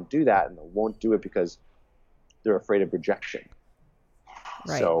guys won't do that, and they won't do it because they're afraid of rejection.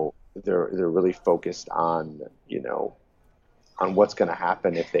 Right. So they're really focused on what's going to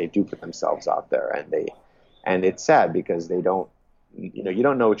happen if they do put themselves out there, and it's sad because they don't, you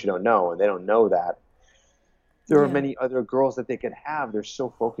don't know what you don't know, and they don't know that there are many other girls that they could have. They're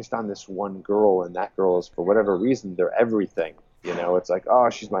so focused on this one girl, and that girl is, for whatever reason, they're everything. It's like, oh,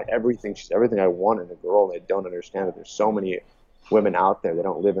 she's my everything. She's everything I want in a girl. They don't understand that there's so many women out there. They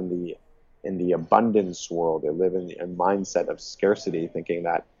don't live in the abundance world. They live in a mindset of scarcity, thinking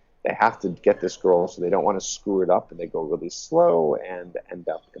that they have to get this girl, so they don't want to screw it up, and they go really slow and end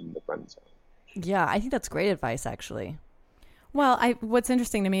up in the friend zone. Yeah, I think that's great advice, actually. Well, what's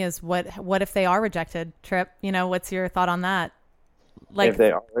interesting to me is what if they are rejected, Tripp? What's your thought on that? Like, if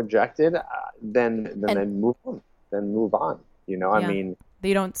they are rejected, then move on. Then move on. I mean, That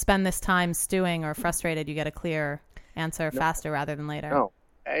you don't spend this time stewing or frustrated. You get a clear answer faster rather than later. No,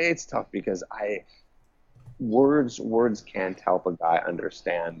 it's tough because words can't help a guy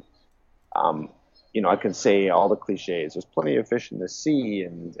understand. I can say all the cliches. There's plenty of fish in the sea,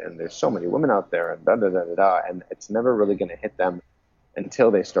 and there's so many women out there, and da da da da da. And it's never really going to hit them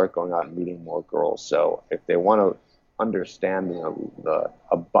until they start going out and meeting more girls. So if they want to understand the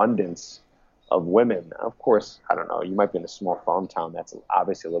abundance of women, of course, I don't know. You might be in a small farm town. That's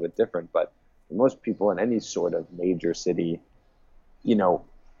obviously a little bit different, but for most people in any sort of major city,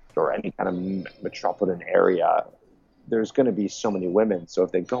 or any kind of metropolitan area, there's going to be so many women. So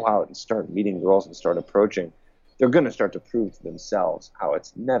if they go out and start meeting girls and start approaching, they're going to start to prove to themselves how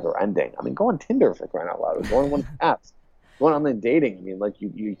it's never ending. I mean, go on Tinder for crying out loud, or go on one of the apps, go on online dating. I mean, like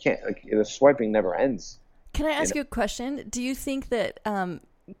you can't, like, the swiping never ends. Can I ask you a question? Do you think that,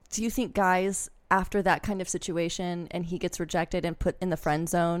 do you think guys after that kind of situation and he gets rejected and put in the friend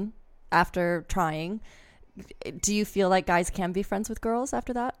zone after trying, do you feel like guys can be friends with girls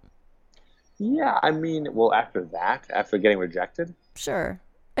after that? Yeah, I mean, well, after getting rejected? Sure.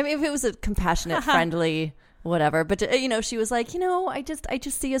 I mean, if it was a compassionate, friendly, whatever. But, she was like, I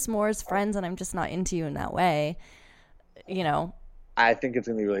just see us more as friends and I'm just not into you in that way. I think it's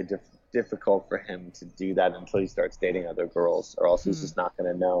going to be really difficult for him to do that until he starts dating other girls, or else he's just not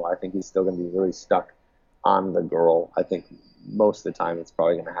going to know. I think he's still going to be really stuck on the girl. I think most of the time it's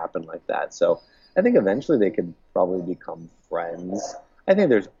probably going to happen like that. So I think eventually they could probably become friends. I think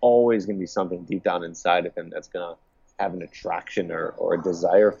there's always going to be something deep down inside of him that's going to have an attraction or a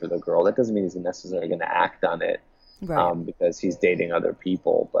desire for the girl. That doesn't mean he's necessarily going to act on it, right, because he's dating other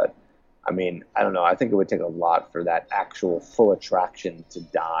people. But I mean, I don't know. I think it would take a lot for that actual full attraction to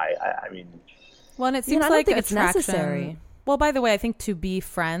die. I mean, well, and it seems I like don't think it's necessary. Well, by the way, I think to be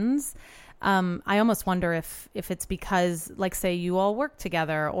friends, I almost wonder if it's because, like, say you all work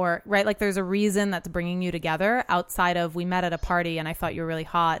together, or right, like there's a reason that's bringing you together outside of we met at a party and I thought you were really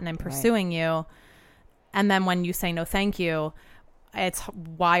hot and I'm pursuing you, and then when you say no thank you, it's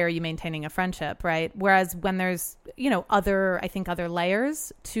why are you maintaining a friendship, right? Whereas when there's other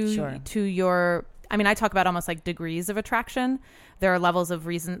layers to your, I mean, I talk about almost like degrees of attraction. There are levels of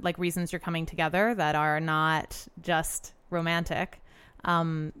reasons you're coming together that are not just romantic.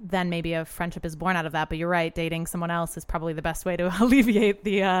 Then maybe a friendship is born out of that. But you're right, dating someone else is probably the best way to alleviate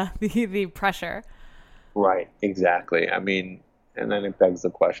the pressure. Right, exactly. I mean, and then it begs the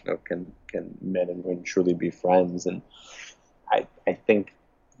question of can men and women truly be friends? And I think,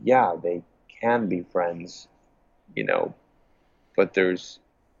 yeah, they can be friends, but there's,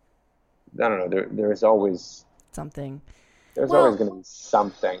 I don't know, there's always something. There's always going to be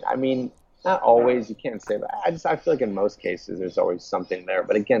something. I mean, not always, you can't say that. I feel like in most cases there's always something there.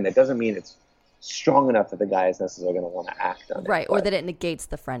 But again, that doesn't mean it's strong enough that the guy is necessarily going to want to act on it. Right, or that it negates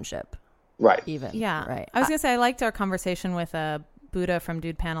the friendship. Right. Even. Yeah. Right. I was going to say, I liked our conversation with Buddha from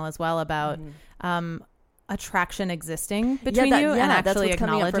Dude Panel as well about attraction existing between you and actually that's what's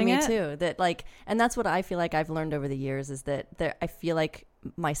acknowledging coming up it. for me too. That like, and that's what I feel like I've learned over the years is that I feel like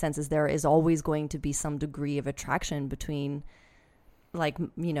my sense is there is always going to be some degree of attraction between, like,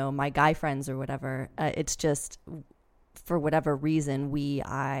 my guy friends or whatever. It's just for whatever reason he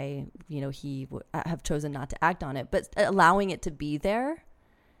have chosen not to act on it, but allowing it to be there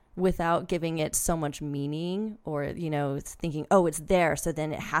without giving it so much meaning, or it's thinking, oh, it's there, so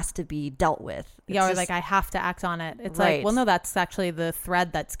then it has to be dealt with. It's or like I have to act on it. It's like, well, no, that's actually the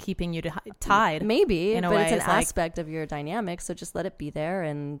thread that's keeping you tied. Maybe, in a but way. It's an aspect of your dynamic, so just let it be there.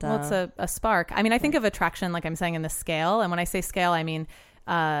 And well, it's a spark. I mean, I think of attraction, like I'm saying, in the scale, and when I say scale, I mean,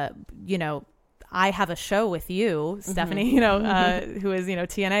 I have a show with you, Stephanie, who is,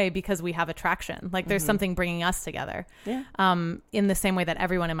 TNA, because we have attraction. Like there's something bringing us together. Yeah. In the same way that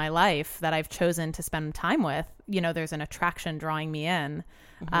everyone in my life that I've chosen to spend time with, there's an attraction drawing me in.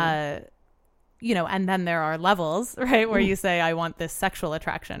 And then there are levels, right, where you say, I want this sexual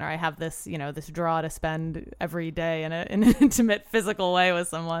attraction, or I have this, this draw to spend every day in an intimate physical way with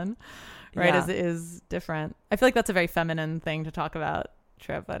someone, right, is different. I feel like that's a very feminine thing to talk about.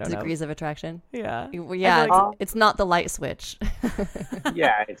 Tripp, I don't know. Degrees of attraction. Yeah. Yeah, like, it's not the light switch.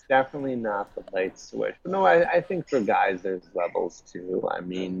 Yeah, it's definitely not the light switch. But no, I think for guys there's levels too. I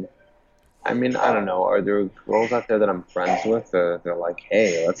mean, I don't know. Are there girls out there that I'm friends with that they're like,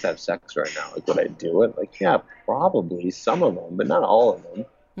 hey, let's have sex right now? Like, would I do it? Like, yeah, probably some of them, but not all of them.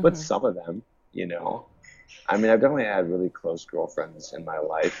 But some of them, I mean, I've definitely had really close girlfriends in my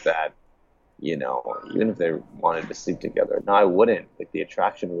life that, even if they wanted to sleep together, no, I wouldn't. Like, the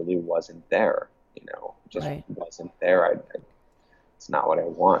attraction really wasn't there. It just wasn't there. It's not what I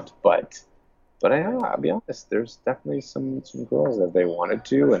want. But But I'll be honest, there's definitely some girls that they wanted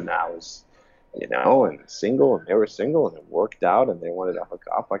to, and I was, and single, and they were single, and it worked out, and they wanted to hook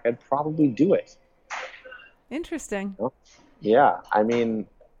up. Like, I'd probably do it. Interesting. Yeah, I mean,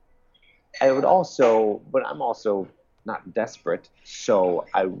 I would also, but I'm also not desperate, so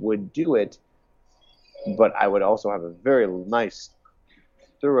I would do it, but I would also have a very nice,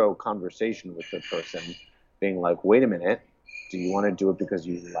 thorough conversation with the person, being like, wait a minute, do you want to do it because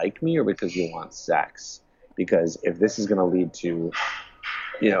you like me or because you want sex? Because if this is going to lead to,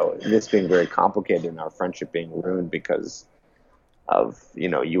 this being very complicated and our friendship being ruined because of,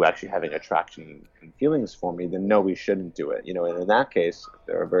 you actually having attraction and feelings for me, then no, we shouldn't do it. And in that case, if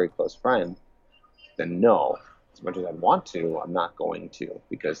they're a very close friend, then no, as much as I'd want to, I'm not going to,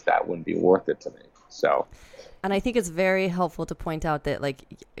 because that wouldn't be worth it to me. So, and I think it's very helpful to point out that like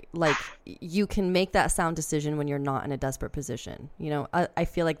you can make that sound decision when you're not in a desperate position. I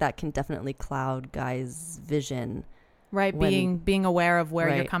feel like that can definitely cloud guys' vision. Right, being aware of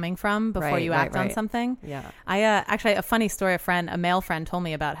where you're coming from before you act on something. Yeah, I actually, a funny story. A male friend told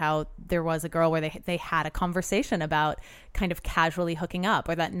me about how there was a girl where they had a conversation about kind of casually hooking up,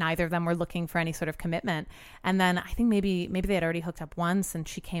 or that neither of them were looking for any sort of commitment. And then I think maybe they had already hooked up once, and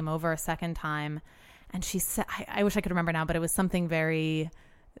she came over a second time, and she said, I wish I could remember now, but it was something very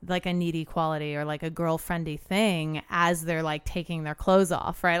like a needy quality or like a girlfriendy thing as they're like taking their clothes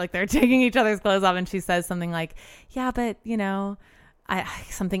off, right? Like they're taking each other's clothes off, and she says something like, yeah, but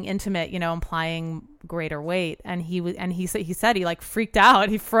something intimate, implying greater weight. And he said he like freaked out,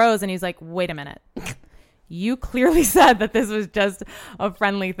 he froze, and he's like, wait a minute. You clearly said that this was just a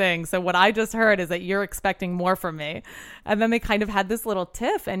friendly thing. So what I just heard is that you're expecting more from me. And then they kind of had this little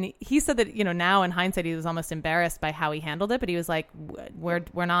tiff. And he said that, now in hindsight, he was almost embarrassed by how he handled it. But he was like, we're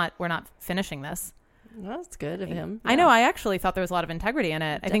not finishing this. Well, that's good of him. Yeah. I know. I actually thought there was a lot of integrity in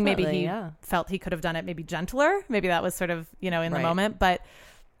it. Definitely, I think maybe he felt he could have done it maybe gentler. Maybe that was sort of, in the moment. But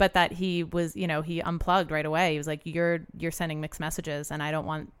that he was, he unplugged right away. He was like, you're sending mixed messages, and I don't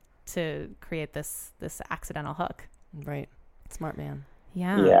want to create this accidental hook. Right. Smart man.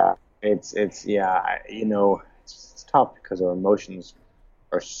 Yeah. It's tough because our emotions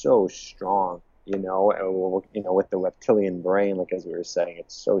are so strong, and with the reptilian brain, like as we were saying,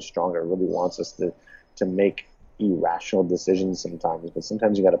 it's so strong. It really wants us to make irrational decisions sometimes, but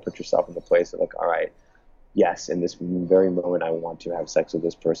sometimes you got to put yourself in the place of like, all right, yes, in this very moment, I want to have sex with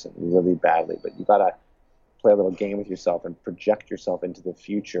this person really badly, but you got to play a little game with yourself and project yourself into the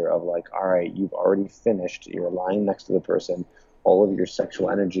future of like, all right, you've already finished, you're lying next to the person, all of your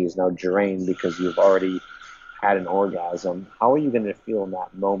sexual energy is now drained because you've already had an orgasm. How are you going to feel in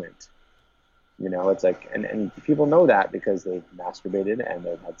that moment? It's like, and people know that because they've masturbated and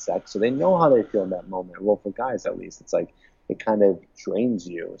they've had sex, so they know how they feel in that moment. Well, for guys at least, it's like it kind of drains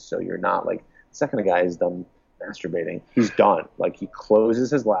you, so you're not like, the second a guy is done masturbating, he's done. Like, he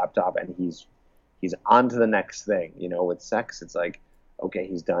closes his laptop and he's on to the next thing. With sex, it's like, okay,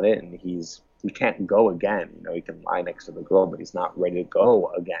 he's done it, and he can't go again. He can lie next to the girl, but he's not ready to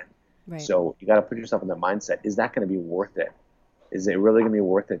go again. Right. So you got to put yourself in the mindset. Is that going to be worth it? Is it really going to be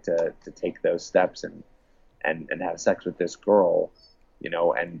worth it to take those steps and have sex with this girl,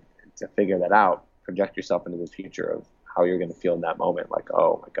 and to figure that out, project yourself into the future of how you're going to feel in that moment. Like,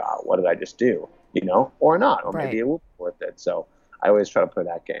 oh my God, what did I just do? Or not, or maybe it will be worth it. So I always try to play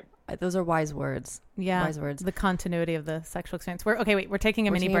that game. Those are wise words. Yeah. Wise words. The continuity of the sexual experience. We're taking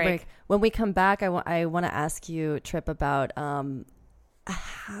a mini break. When we come back, I want to ask you, Tripp, about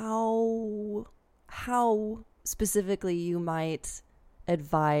how specifically you might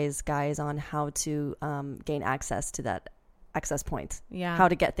advise guys on how to gain access to that access point. Yeah. How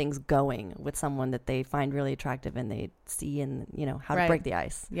to get things going with someone that they find really attractive and they see, and how to break the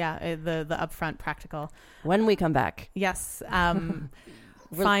ice. Yeah. The upfront practical. When we come back. Yes.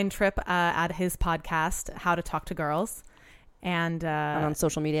 Find Tripp at his podcast, How to Talk to Girls. And on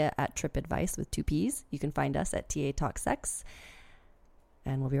social media at Tripp Advice with 2 P's. You can find us at TA Talk Sex.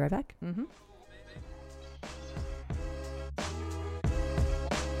 And we'll be right back. Mm-hmm.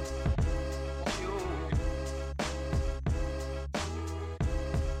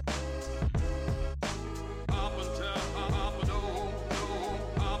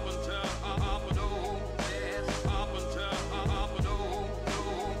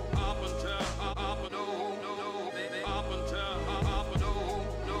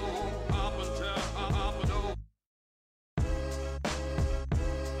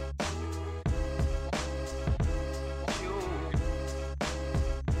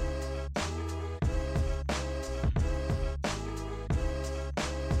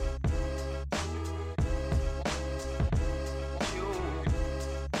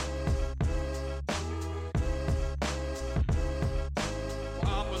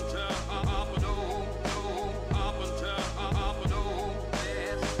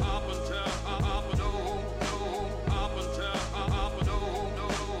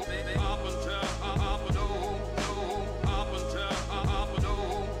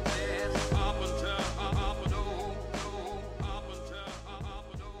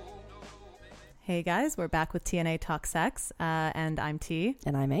 Hey guys, we're back with TNA Talk Sex, and I'm T.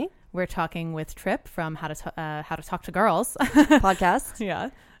 And I'm A. We're talking with Tripp from How to Talk to Girls podcast. Yeah,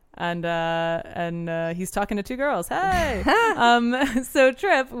 and he's talking to two girls. Hey, so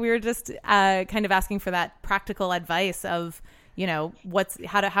Tripp, we were just kind of asking for that practical advice of, you know,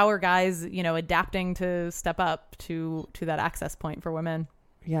 how are guys, you know, adapting to step up to that access point for women.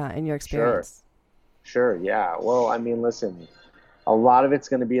 Yeah, in your experience. Sure. Yeah. Well, I mean, listen. A lot of it's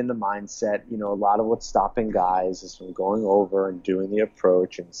going to be in the mindset. You know, a lot of what's stopping guys is from going over and doing the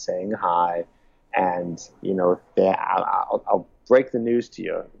approach and saying hi. And, you know, I'll break the news to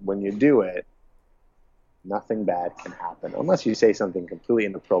you. When you do it, nothing bad can happen unless you say something completely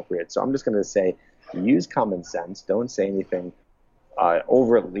inappropriate. So I'm just going to say, use common sense. Don't say anything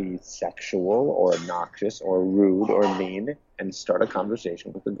overtly sexual or obnoxious or rude or mean, and start a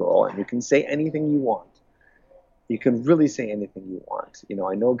conversation with the girl. And you can say anything you want. You can really say anything you want. You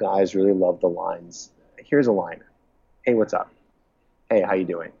know, I know guys really love the lines. Here's a line. Hey, what's up? Hey, how you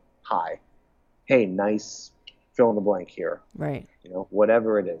doing? Hi. Hey, nice fill in the blank here. Right. You know,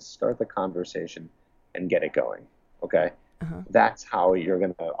 whatever it is, start the conversation and get it going. Okay? Uh-huh. That's how you're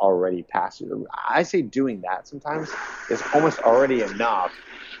going to already pass through. I say doing that sometimes is almost already enough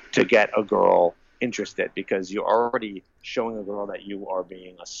to get a girl interested, because you're already showing a girl that you are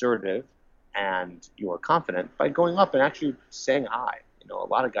being assertive and you are confident by going up and actually saying hi. You know, a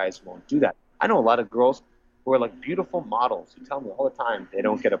lot of guys won't do that. I know a lot of girls who are like beautiful models who tell me all the time they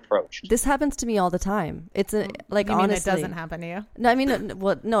don't get approached. This happens to me all the time. It's like, you mean honestly, it doesn't happen to you? No, I mean,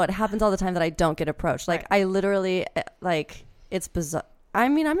 no, it happens all the time that I don't get approached. Like, right. I literally, like, it's bizarre. I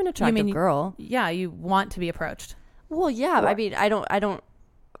mean, I'm an attractive girl. Yeah, you want to be approached. Well, yeah. Right. I mean, I don't.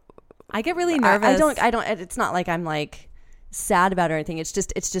 I get really nervous. I don't. It's not like I'm like sad about it or anything. It's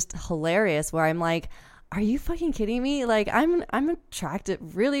just hilarious where I'm like, are you fucking kidding me? Like, I'm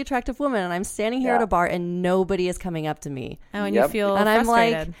attractive, really attractive woman, and I'm standing here at a bar and nobody is coming up to me. Oh, and you feel and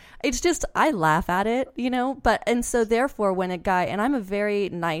frustrated. I'm like, it's just, I laugh at it, you know. But and so therefore, when a guy, and I'm a very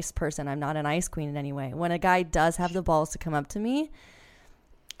nice person, I'm not an ice queen in any way. When a guy does have the balls to come up to me,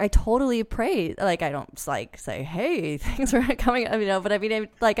 I totally praise. Like, I don't like say, hey, thanks for coming up, you know. But I mean,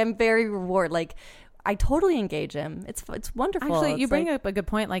 I'm very reward. Like, I totally engage him. It's wonderful. Actually, you it's bring up a good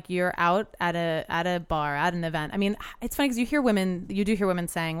point. Like, you're out at a bar, at an event. I mean, it's funny because you do hear women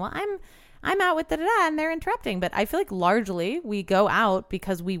saying, well, I'm out with da-da-da, and they're interrupting. But I feel like largely we go out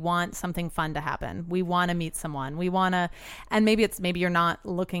because we want something fun to happen. We want to meet someone. We want to, and maybe you're not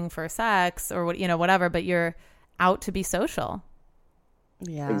looking for sex or what, you know, whatever, but you're out to be social.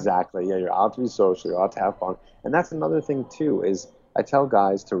 Yeah, exactly. Yeah, you're out to be social. You're out to have fun. And that's another thing too, is I tell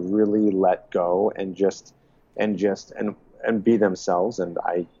guys to really let go and just be themselves. And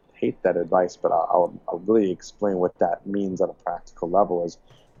I hate that advice, but I'll really explain what that means on a practical level. Is,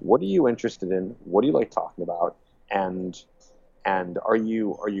 what are you interested in? What do you like talking about? And are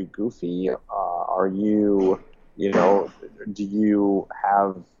you goofy? Are you, you know, do you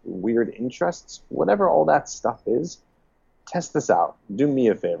have weird interests? Whatever all that stuff is, test this out. Do me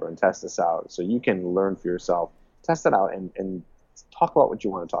a favor and test this out so you can learn for yourself. Test it out and talk about what you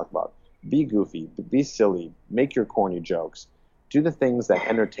want to talk about. Be goofy, be silly, make your corny jokes. Do the things that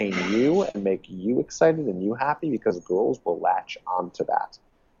entertain you and make you excited and you happy, because girls will latch onto that.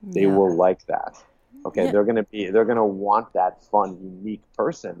 They will like that. Okay, yeah. They're gonna want that fun, unique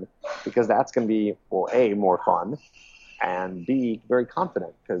person, because that's gonna be, well, A, more fun, and B, very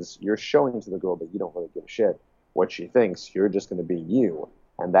confident, because you're showing to the girl that you don't really give a shit what she thinks. You're just gonna be you,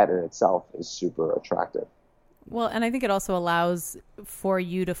 and that in itself is super attractive. Well, and I think it also allows for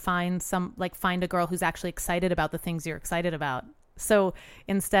you to find a girl who's actually excited about the things you're excited about. So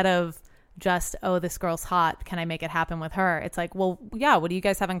instead of just, oh, this girl's hot, can I make it happen with her? It's like, well, yeah, what do you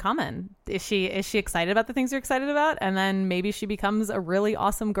guys have in common? Is she excited about the things you're excited about? And then maybe she becomes a really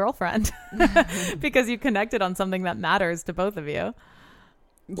awesome girlfriend because you connected on something that matters to both of you.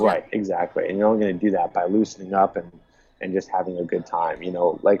 Right, exactly. And you're only going to do that by loosening up and just having a good time. You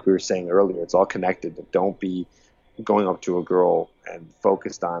know, like we were saying earlier, it's all connected. But don't be going up to a girl and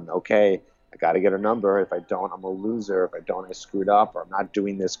focused on, okay, I got to get her number. If I don't, I'm a loser. If I don't, I screwed up, or I'm not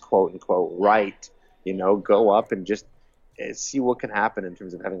doing this quote unquote right. You know, go up and just see what can happen in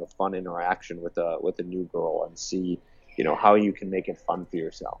terms of having a fun interaction with a new girl, and see, you know, how you can make it fun for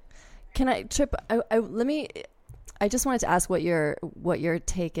yourself. Can I, Tripp? I just wanted to ask what your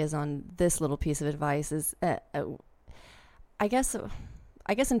take is on this little piece of advice. Is I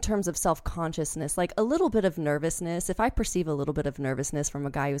guess in terms of self-consciousness, like a little bit of nervousness, if I perceive a little bit of nervousness from a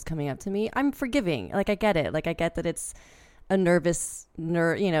guy who's coming up to me, I'm forgiving. Like, I get it. Like, I get that it's a nervous,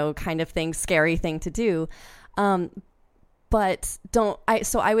 kind of thing, scary thing to do. but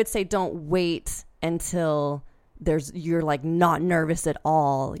I would say don't wait until you're like not nervous at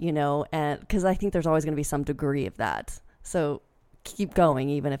all, and because I think there's always going to be some degree of that. So keep going,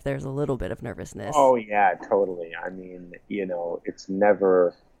 even if there's a little bit of nervousness. Oh yeah, totally. I mean,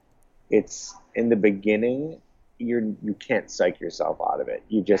 it's in the beginning, you can't psych yourself out of it.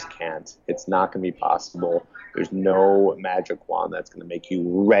 You just can't. It's not going to be possible. There's no magic wand that's going to make you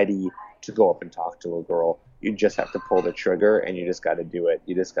ready to go up and talk to a girl. You just have to pull the trigger, and you just got to do it.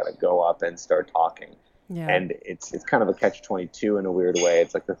 You just got to go up and start talking. Yeah. And it's kind of a catch-22 in a weird way.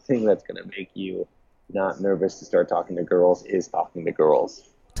 It's like the thing that's going to make you not nervous to start talking to girls is talking to girls.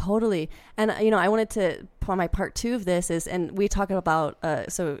 Totally. And, I wanted to put my part 2 of this is, and we talk about,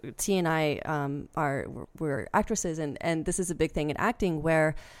 so T and I we're actresses, and this is a big thing in acting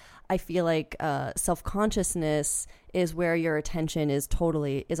where I feel like self-consciousness is where your attention is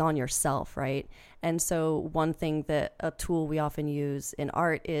on yourself, right? And so one thing that a tool we often use in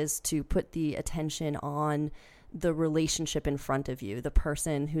art is to put the attention on the relationship in front of you, the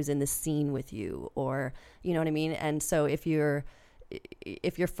person who's in the scene with you, or, you know what I mean? And so if your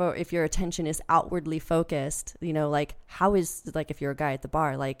attention is outwardly focused, like how is, like if you're a guy at the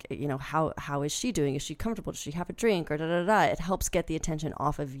bar, like, how is she doing? Is she comfortable? Does she have a drink? Or it helps get the attention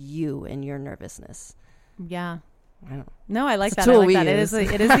off of you and your nervousness. Yeah. No, I like that. I like that. It is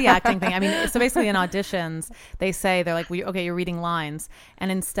the acting thing. I mean, so basically in auditions, they're like, okay, you're reading lines.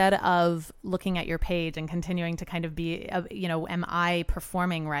 And instead of looking at your page and continuing to kind of be, am I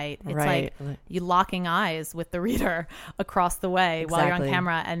performing right? It's like you locking eyes with the reader across the way while you're on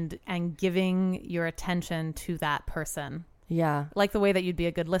camera and giving your attention to that person. Yeah. Like the way that you'd be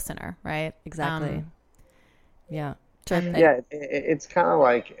a good listener, right? Exactly. Yeah. Yeah. It's kind of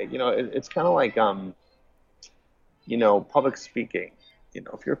like, public speaking.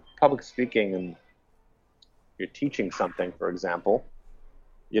 If you're public speaking and you're teaching something, for example,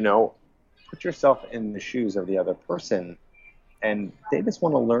 put yourself in the shoes of the other person, and they just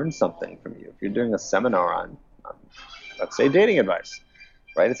want to learn something from you. If you're doing a seminar on let's say, dating advice,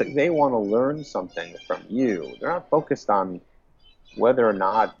 right? It's like they want to learn something from you. They're not focused on whether or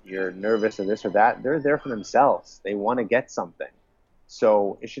not you're nervous or this or that. They're there for themselves. They want to get something.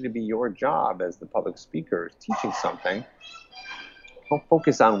 So it should be your job as the public speaker teaching something. Don't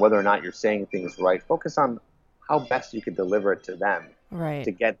focus on whether or not you're saying things right. Focus on how best you could deliver it to them, right,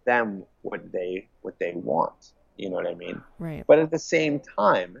 to get them what they want. You know what I mean? Right. But at the same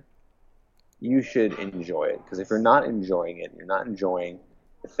time, you should enjoy it, because if you're not enjoying it, you're not enjoying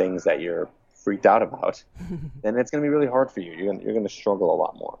the things that you're freaked out about, then it's going to be really hard for you. You're going to struggle a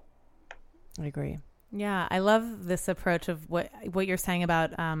lot more. I agree. Yeah, I love this approach of what you're saying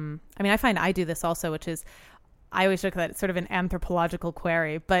about, I find I do this also, which is I always look at it sort of an anthropological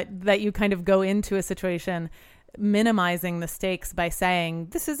query, but that you kind of go into a situation minimizing the stakes by saying,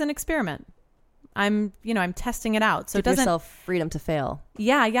 this is an experiment. I'm testing it out. So give yourself freedom to fail.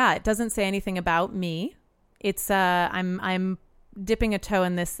 Yeah. It doesn't say anything about me. It's, I'm dipping a toe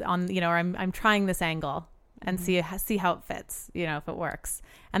in this or I'm trying this angle and see how it fits, if it works.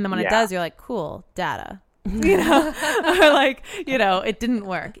 And then when it does, you're like, cool, data, or like, it didn't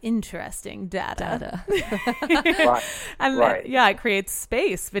work. Interesting data. Right. And right. It creates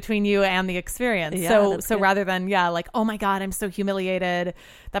space between you and the experience. Yeah, so rather than, like, oh my God, I'm so humiliated,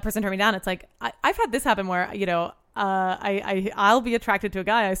 that person turned me down. It's like, I've had this happen where, I'll be attracted to a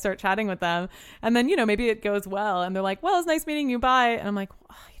guy. I start chatting with them, and then, maybe it goes well, and they're like, well, it's nice meeting you. Bye. And I'm like,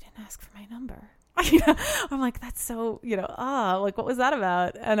 oh, you didn't ask for my number. I'm like, that's so, like, what was that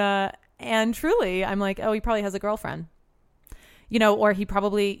about? And truly, I'm like, oh, he probably has a girlfriend, or he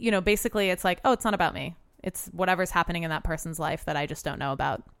probably, basically it's like, oh, it's not about me. It's whatever's happening in that person's life that I just don't know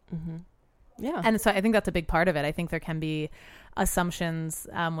about. Mm-hmm. Yeah. And so I think that's a big part of it. I think there can be assumptions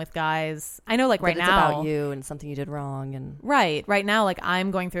with guys. I know, like, right now, it's about you and something you did wrong. And right now, like,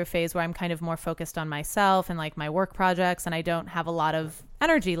 I'm going through a phase where I'm kind of more focused on myself and like my work projects, and I don't have a lot of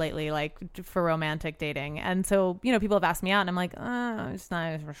energy lately, like, for romantic dating. And so, people have asked me out, and I'm like, it's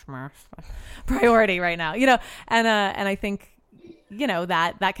not a priority right now, and I think,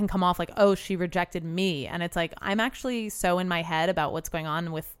 that can come off like, oh, she rejected me. And it's like, I'm actually so in my head about what's going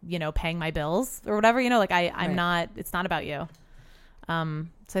on with, paying my bills or whatever, like I'm right. not, it's not about you.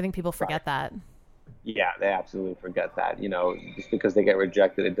 So I think people forget that. Yeah, they absolutely forget that. Just because they get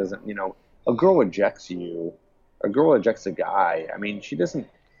rejected, it doesn't, a girl rejects you, a girl rejects a guy. I mean, she doesn't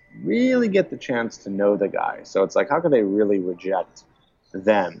really get the chance to know the guy. So it's like, how could they really reject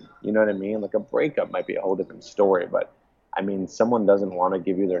them? You know what I mean? Like, a breakup might be a whole different story, but I mean, someone doesn't want to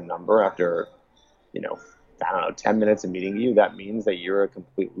give you their number after, I don't know, 10 minutes of meeting you, that means that you're a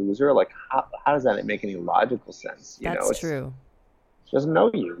complete loser. Like, how does that make any logical sense? That's true. She doesn't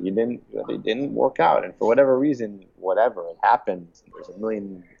know you. It didn't work out. And for whatever reason, whatever, it happened. There's a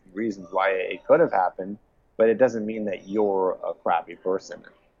million reasons why it could have happened, but it doesn't mean that you're a crappy person.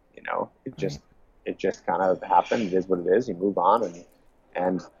 It just kind of happened. It is what it is. You move on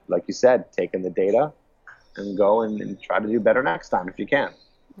and like you said, take in the data and go and try to do better next time if you can.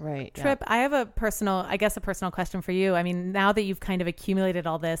 Right. Tripp, I have a personal question for you. I mean, now that you've kind of accumulated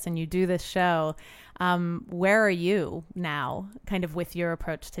all this and you do this show, where are you now kind of with your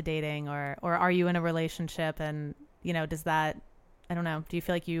approach to dating, or are you in a relationship? And, does that, I don't know, do you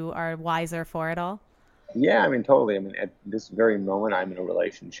feel like you are wiser for it all? Yeah, I mean, totally. I mean, at this very moment, I'm in a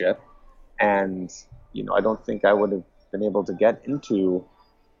relationship, and, I don't think I would have been able to get into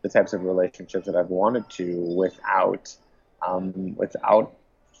the types of relationships that I've wanted to without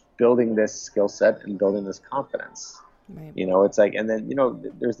building this skill set and building this confidence. Right. It's like, and then,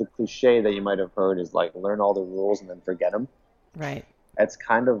 there's the cliche that you might have heard is like, learn all the rules and then forget them. Right. That's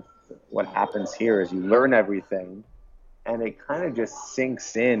kind of what happens here is you learn everything and it kind of just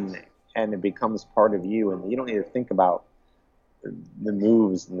sinks in and it becomes part of you. And you don't need to think about the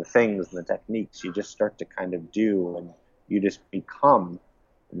moves and the things and the techniques. You just start to kind of do, and you just become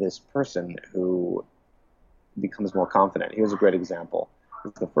this person who becomes more confident. Here's a great example.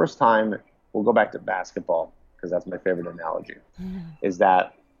 It's the first time, we'll go back to basketball because that's my favorite analogy, is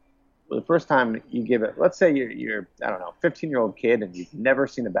that the first time you give it, let's say you're I don't know, 15-year-old kid and you've never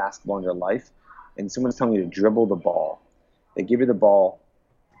seen a basketball in your life and someone's telling you to dribble the ball. They give you the ball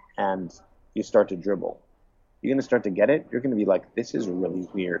and you start to dribble. You're going to start to get it. You're going to be like, this is really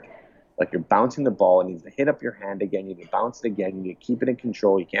weird. Like you're bouncing the ball, it needs to hit up your hand again. You need to bounce it again. You need to keep it in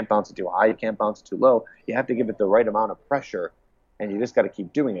control. You can't bounce it too high. You can't bounce it too low. You have to give it the right amount of pressure, and you just got to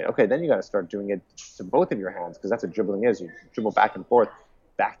keep doing it. Okay, then you got to start doing it to both of your hands, because that's what dribbling is. You dribble back and forth,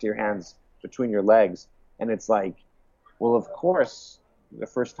 back to your hands, between your legs. And it's like, well, of course, the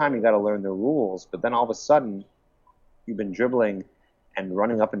first time you got to learn the rules, but then all of a sudden you've been dribbling and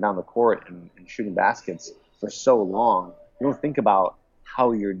running up and down the court and shooting baskets for so long, you don't think about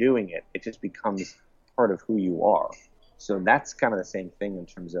how you're doing it. It just becomes part of who you are. So that's kind of the same thing in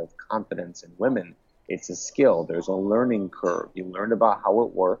terms of confidence in women. It's a skill. There's a learning curve. You learn about how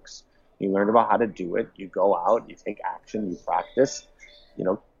it works. You learn about how to do it. You go out, you take action, you practice,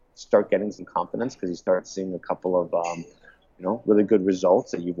 start getting some confidence because you start seeing a couple of, really good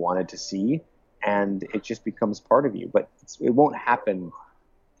results that you've wanted to see. And it just becomes part of you. But it won't happen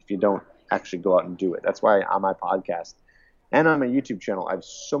if you don't actually go out and do it. That's why on my podcast and on my YouTube channel, I have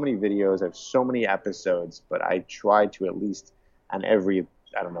so many videos, I have so many episodes, but I try to at least on every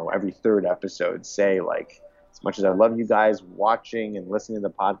third episode say, like, as much as I love you guys watching and listening to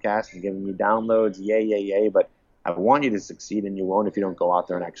the podcast and giving me downloads, yay, but I want you to succeed, and you won't if you don't go out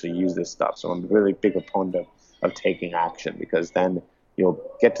there and actually use this stuff. So I'm a really big opponent of taking action, because then you'll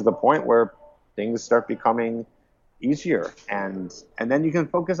get to the point where things start becoming easier, and then you can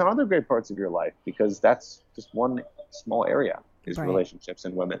focus on other great parts of your life, because that's just one small area is right. Relationships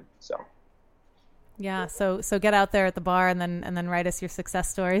and women. So yeah, so get out there at the bar and then write us your success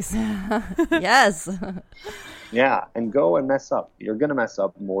stories. Yes. Yeah, and go and mess up. You're gonna mess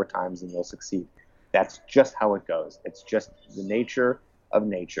up more times than you'll succeed. That's just how it goes. It's just the nature of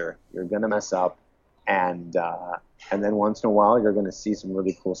nature. You're gonna mess up, and then once in a while you're gonna see some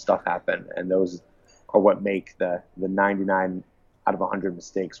really cool stuff happen, and those are what make the 99 out of 100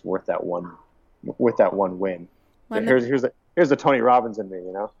 mistakes worth that one win. Here's the Tony Robbins in me,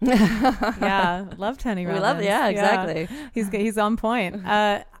 Yeah, love Tony Robbins. Exactly. Yeah. He's on point.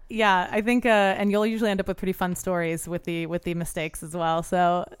 Yeah, I think, and you'll usually end up with pretty fun stories with the mistakes as well.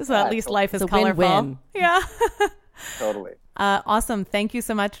 So at least life is colorful. Win-win. Yeah. Totally. Awesome. Thank you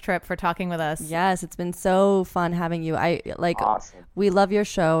so much, Tripp, for talking with us. Yes, it's been so fun having you. Awesome. We love your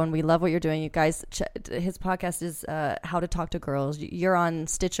show and we love what you're doing. You guys, his podcast is How to Talk to Girls. You're on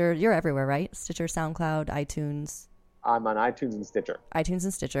Stitcher. You're everywhere, right? Stitcher, SoundCloud, iTunes. I'm on iTunes and Stitcher.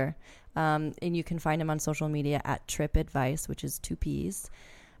 And you can find him on social media at Tripp Advice, which is 2 P's.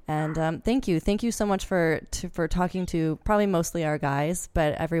 And thank you so much for talking to probably mostly our guys,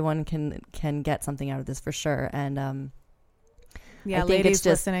 but everyone can get something out of this for sure. And yeah, ladies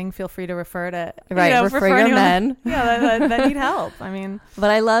listening, feel free to refer to refer your men. That need help. I mean, but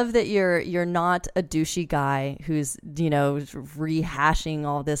I love that you're not a douchey guy who's rehashing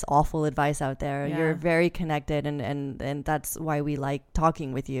all this awful advice out there. Yeah. You're very connected, and that's why we like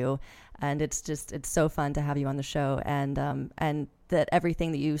talking with you. And it's so fun to have you on the show, and that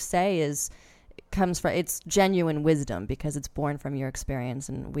everything that you say is comes from, it's genuine wisdom because it's born from your experience,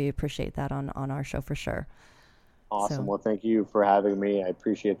 and we appreciate that on our show for sure. Awesome. So. Well, thank you for having me. I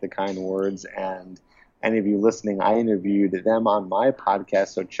appreciate the kind words. And any of you listening, I interviewed them on my podcast,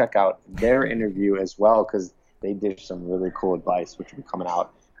 so check out their interview as well, because they dish some really cool advice, which will be coming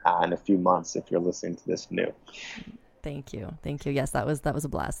out in a few months if you're listening to this new. Thank you. Yes, that was a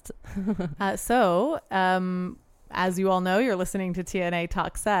blast. As you all know, you're listening to TNA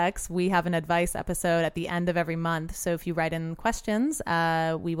Talk Sex. We have an advice episode at the end of every month. So if you write in questions,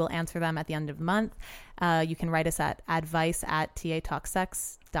 we will answer them at the end of the month. You can write us at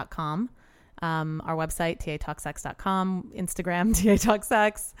advice@tatalksex.com. Our website, tatalksex.com, Instagram,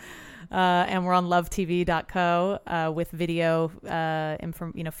 tatalksex, and we're on lovetv.co with video,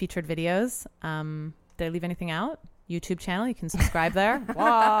 featured videos. Did I leave anything out? YouTube channel, you can subscribe there.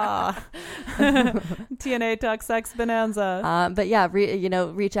 Wow. TNA Talk Sex Bonanza. But yeah,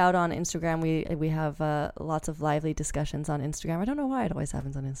 reach out on Instagram. We have lots of lively discussions on Instagram. I don't know why it always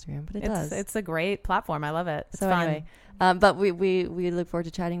happens on Instagram, but it does. It's a great platform. I love it. It's fun. Anyway, but we look forward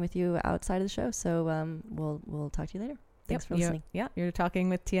to chatting with you outside of the show. So we'll talk to you later. Thanks for listening. You're talking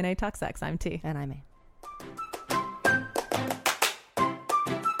with TNA Talk Sex. I'm T. And I'm A.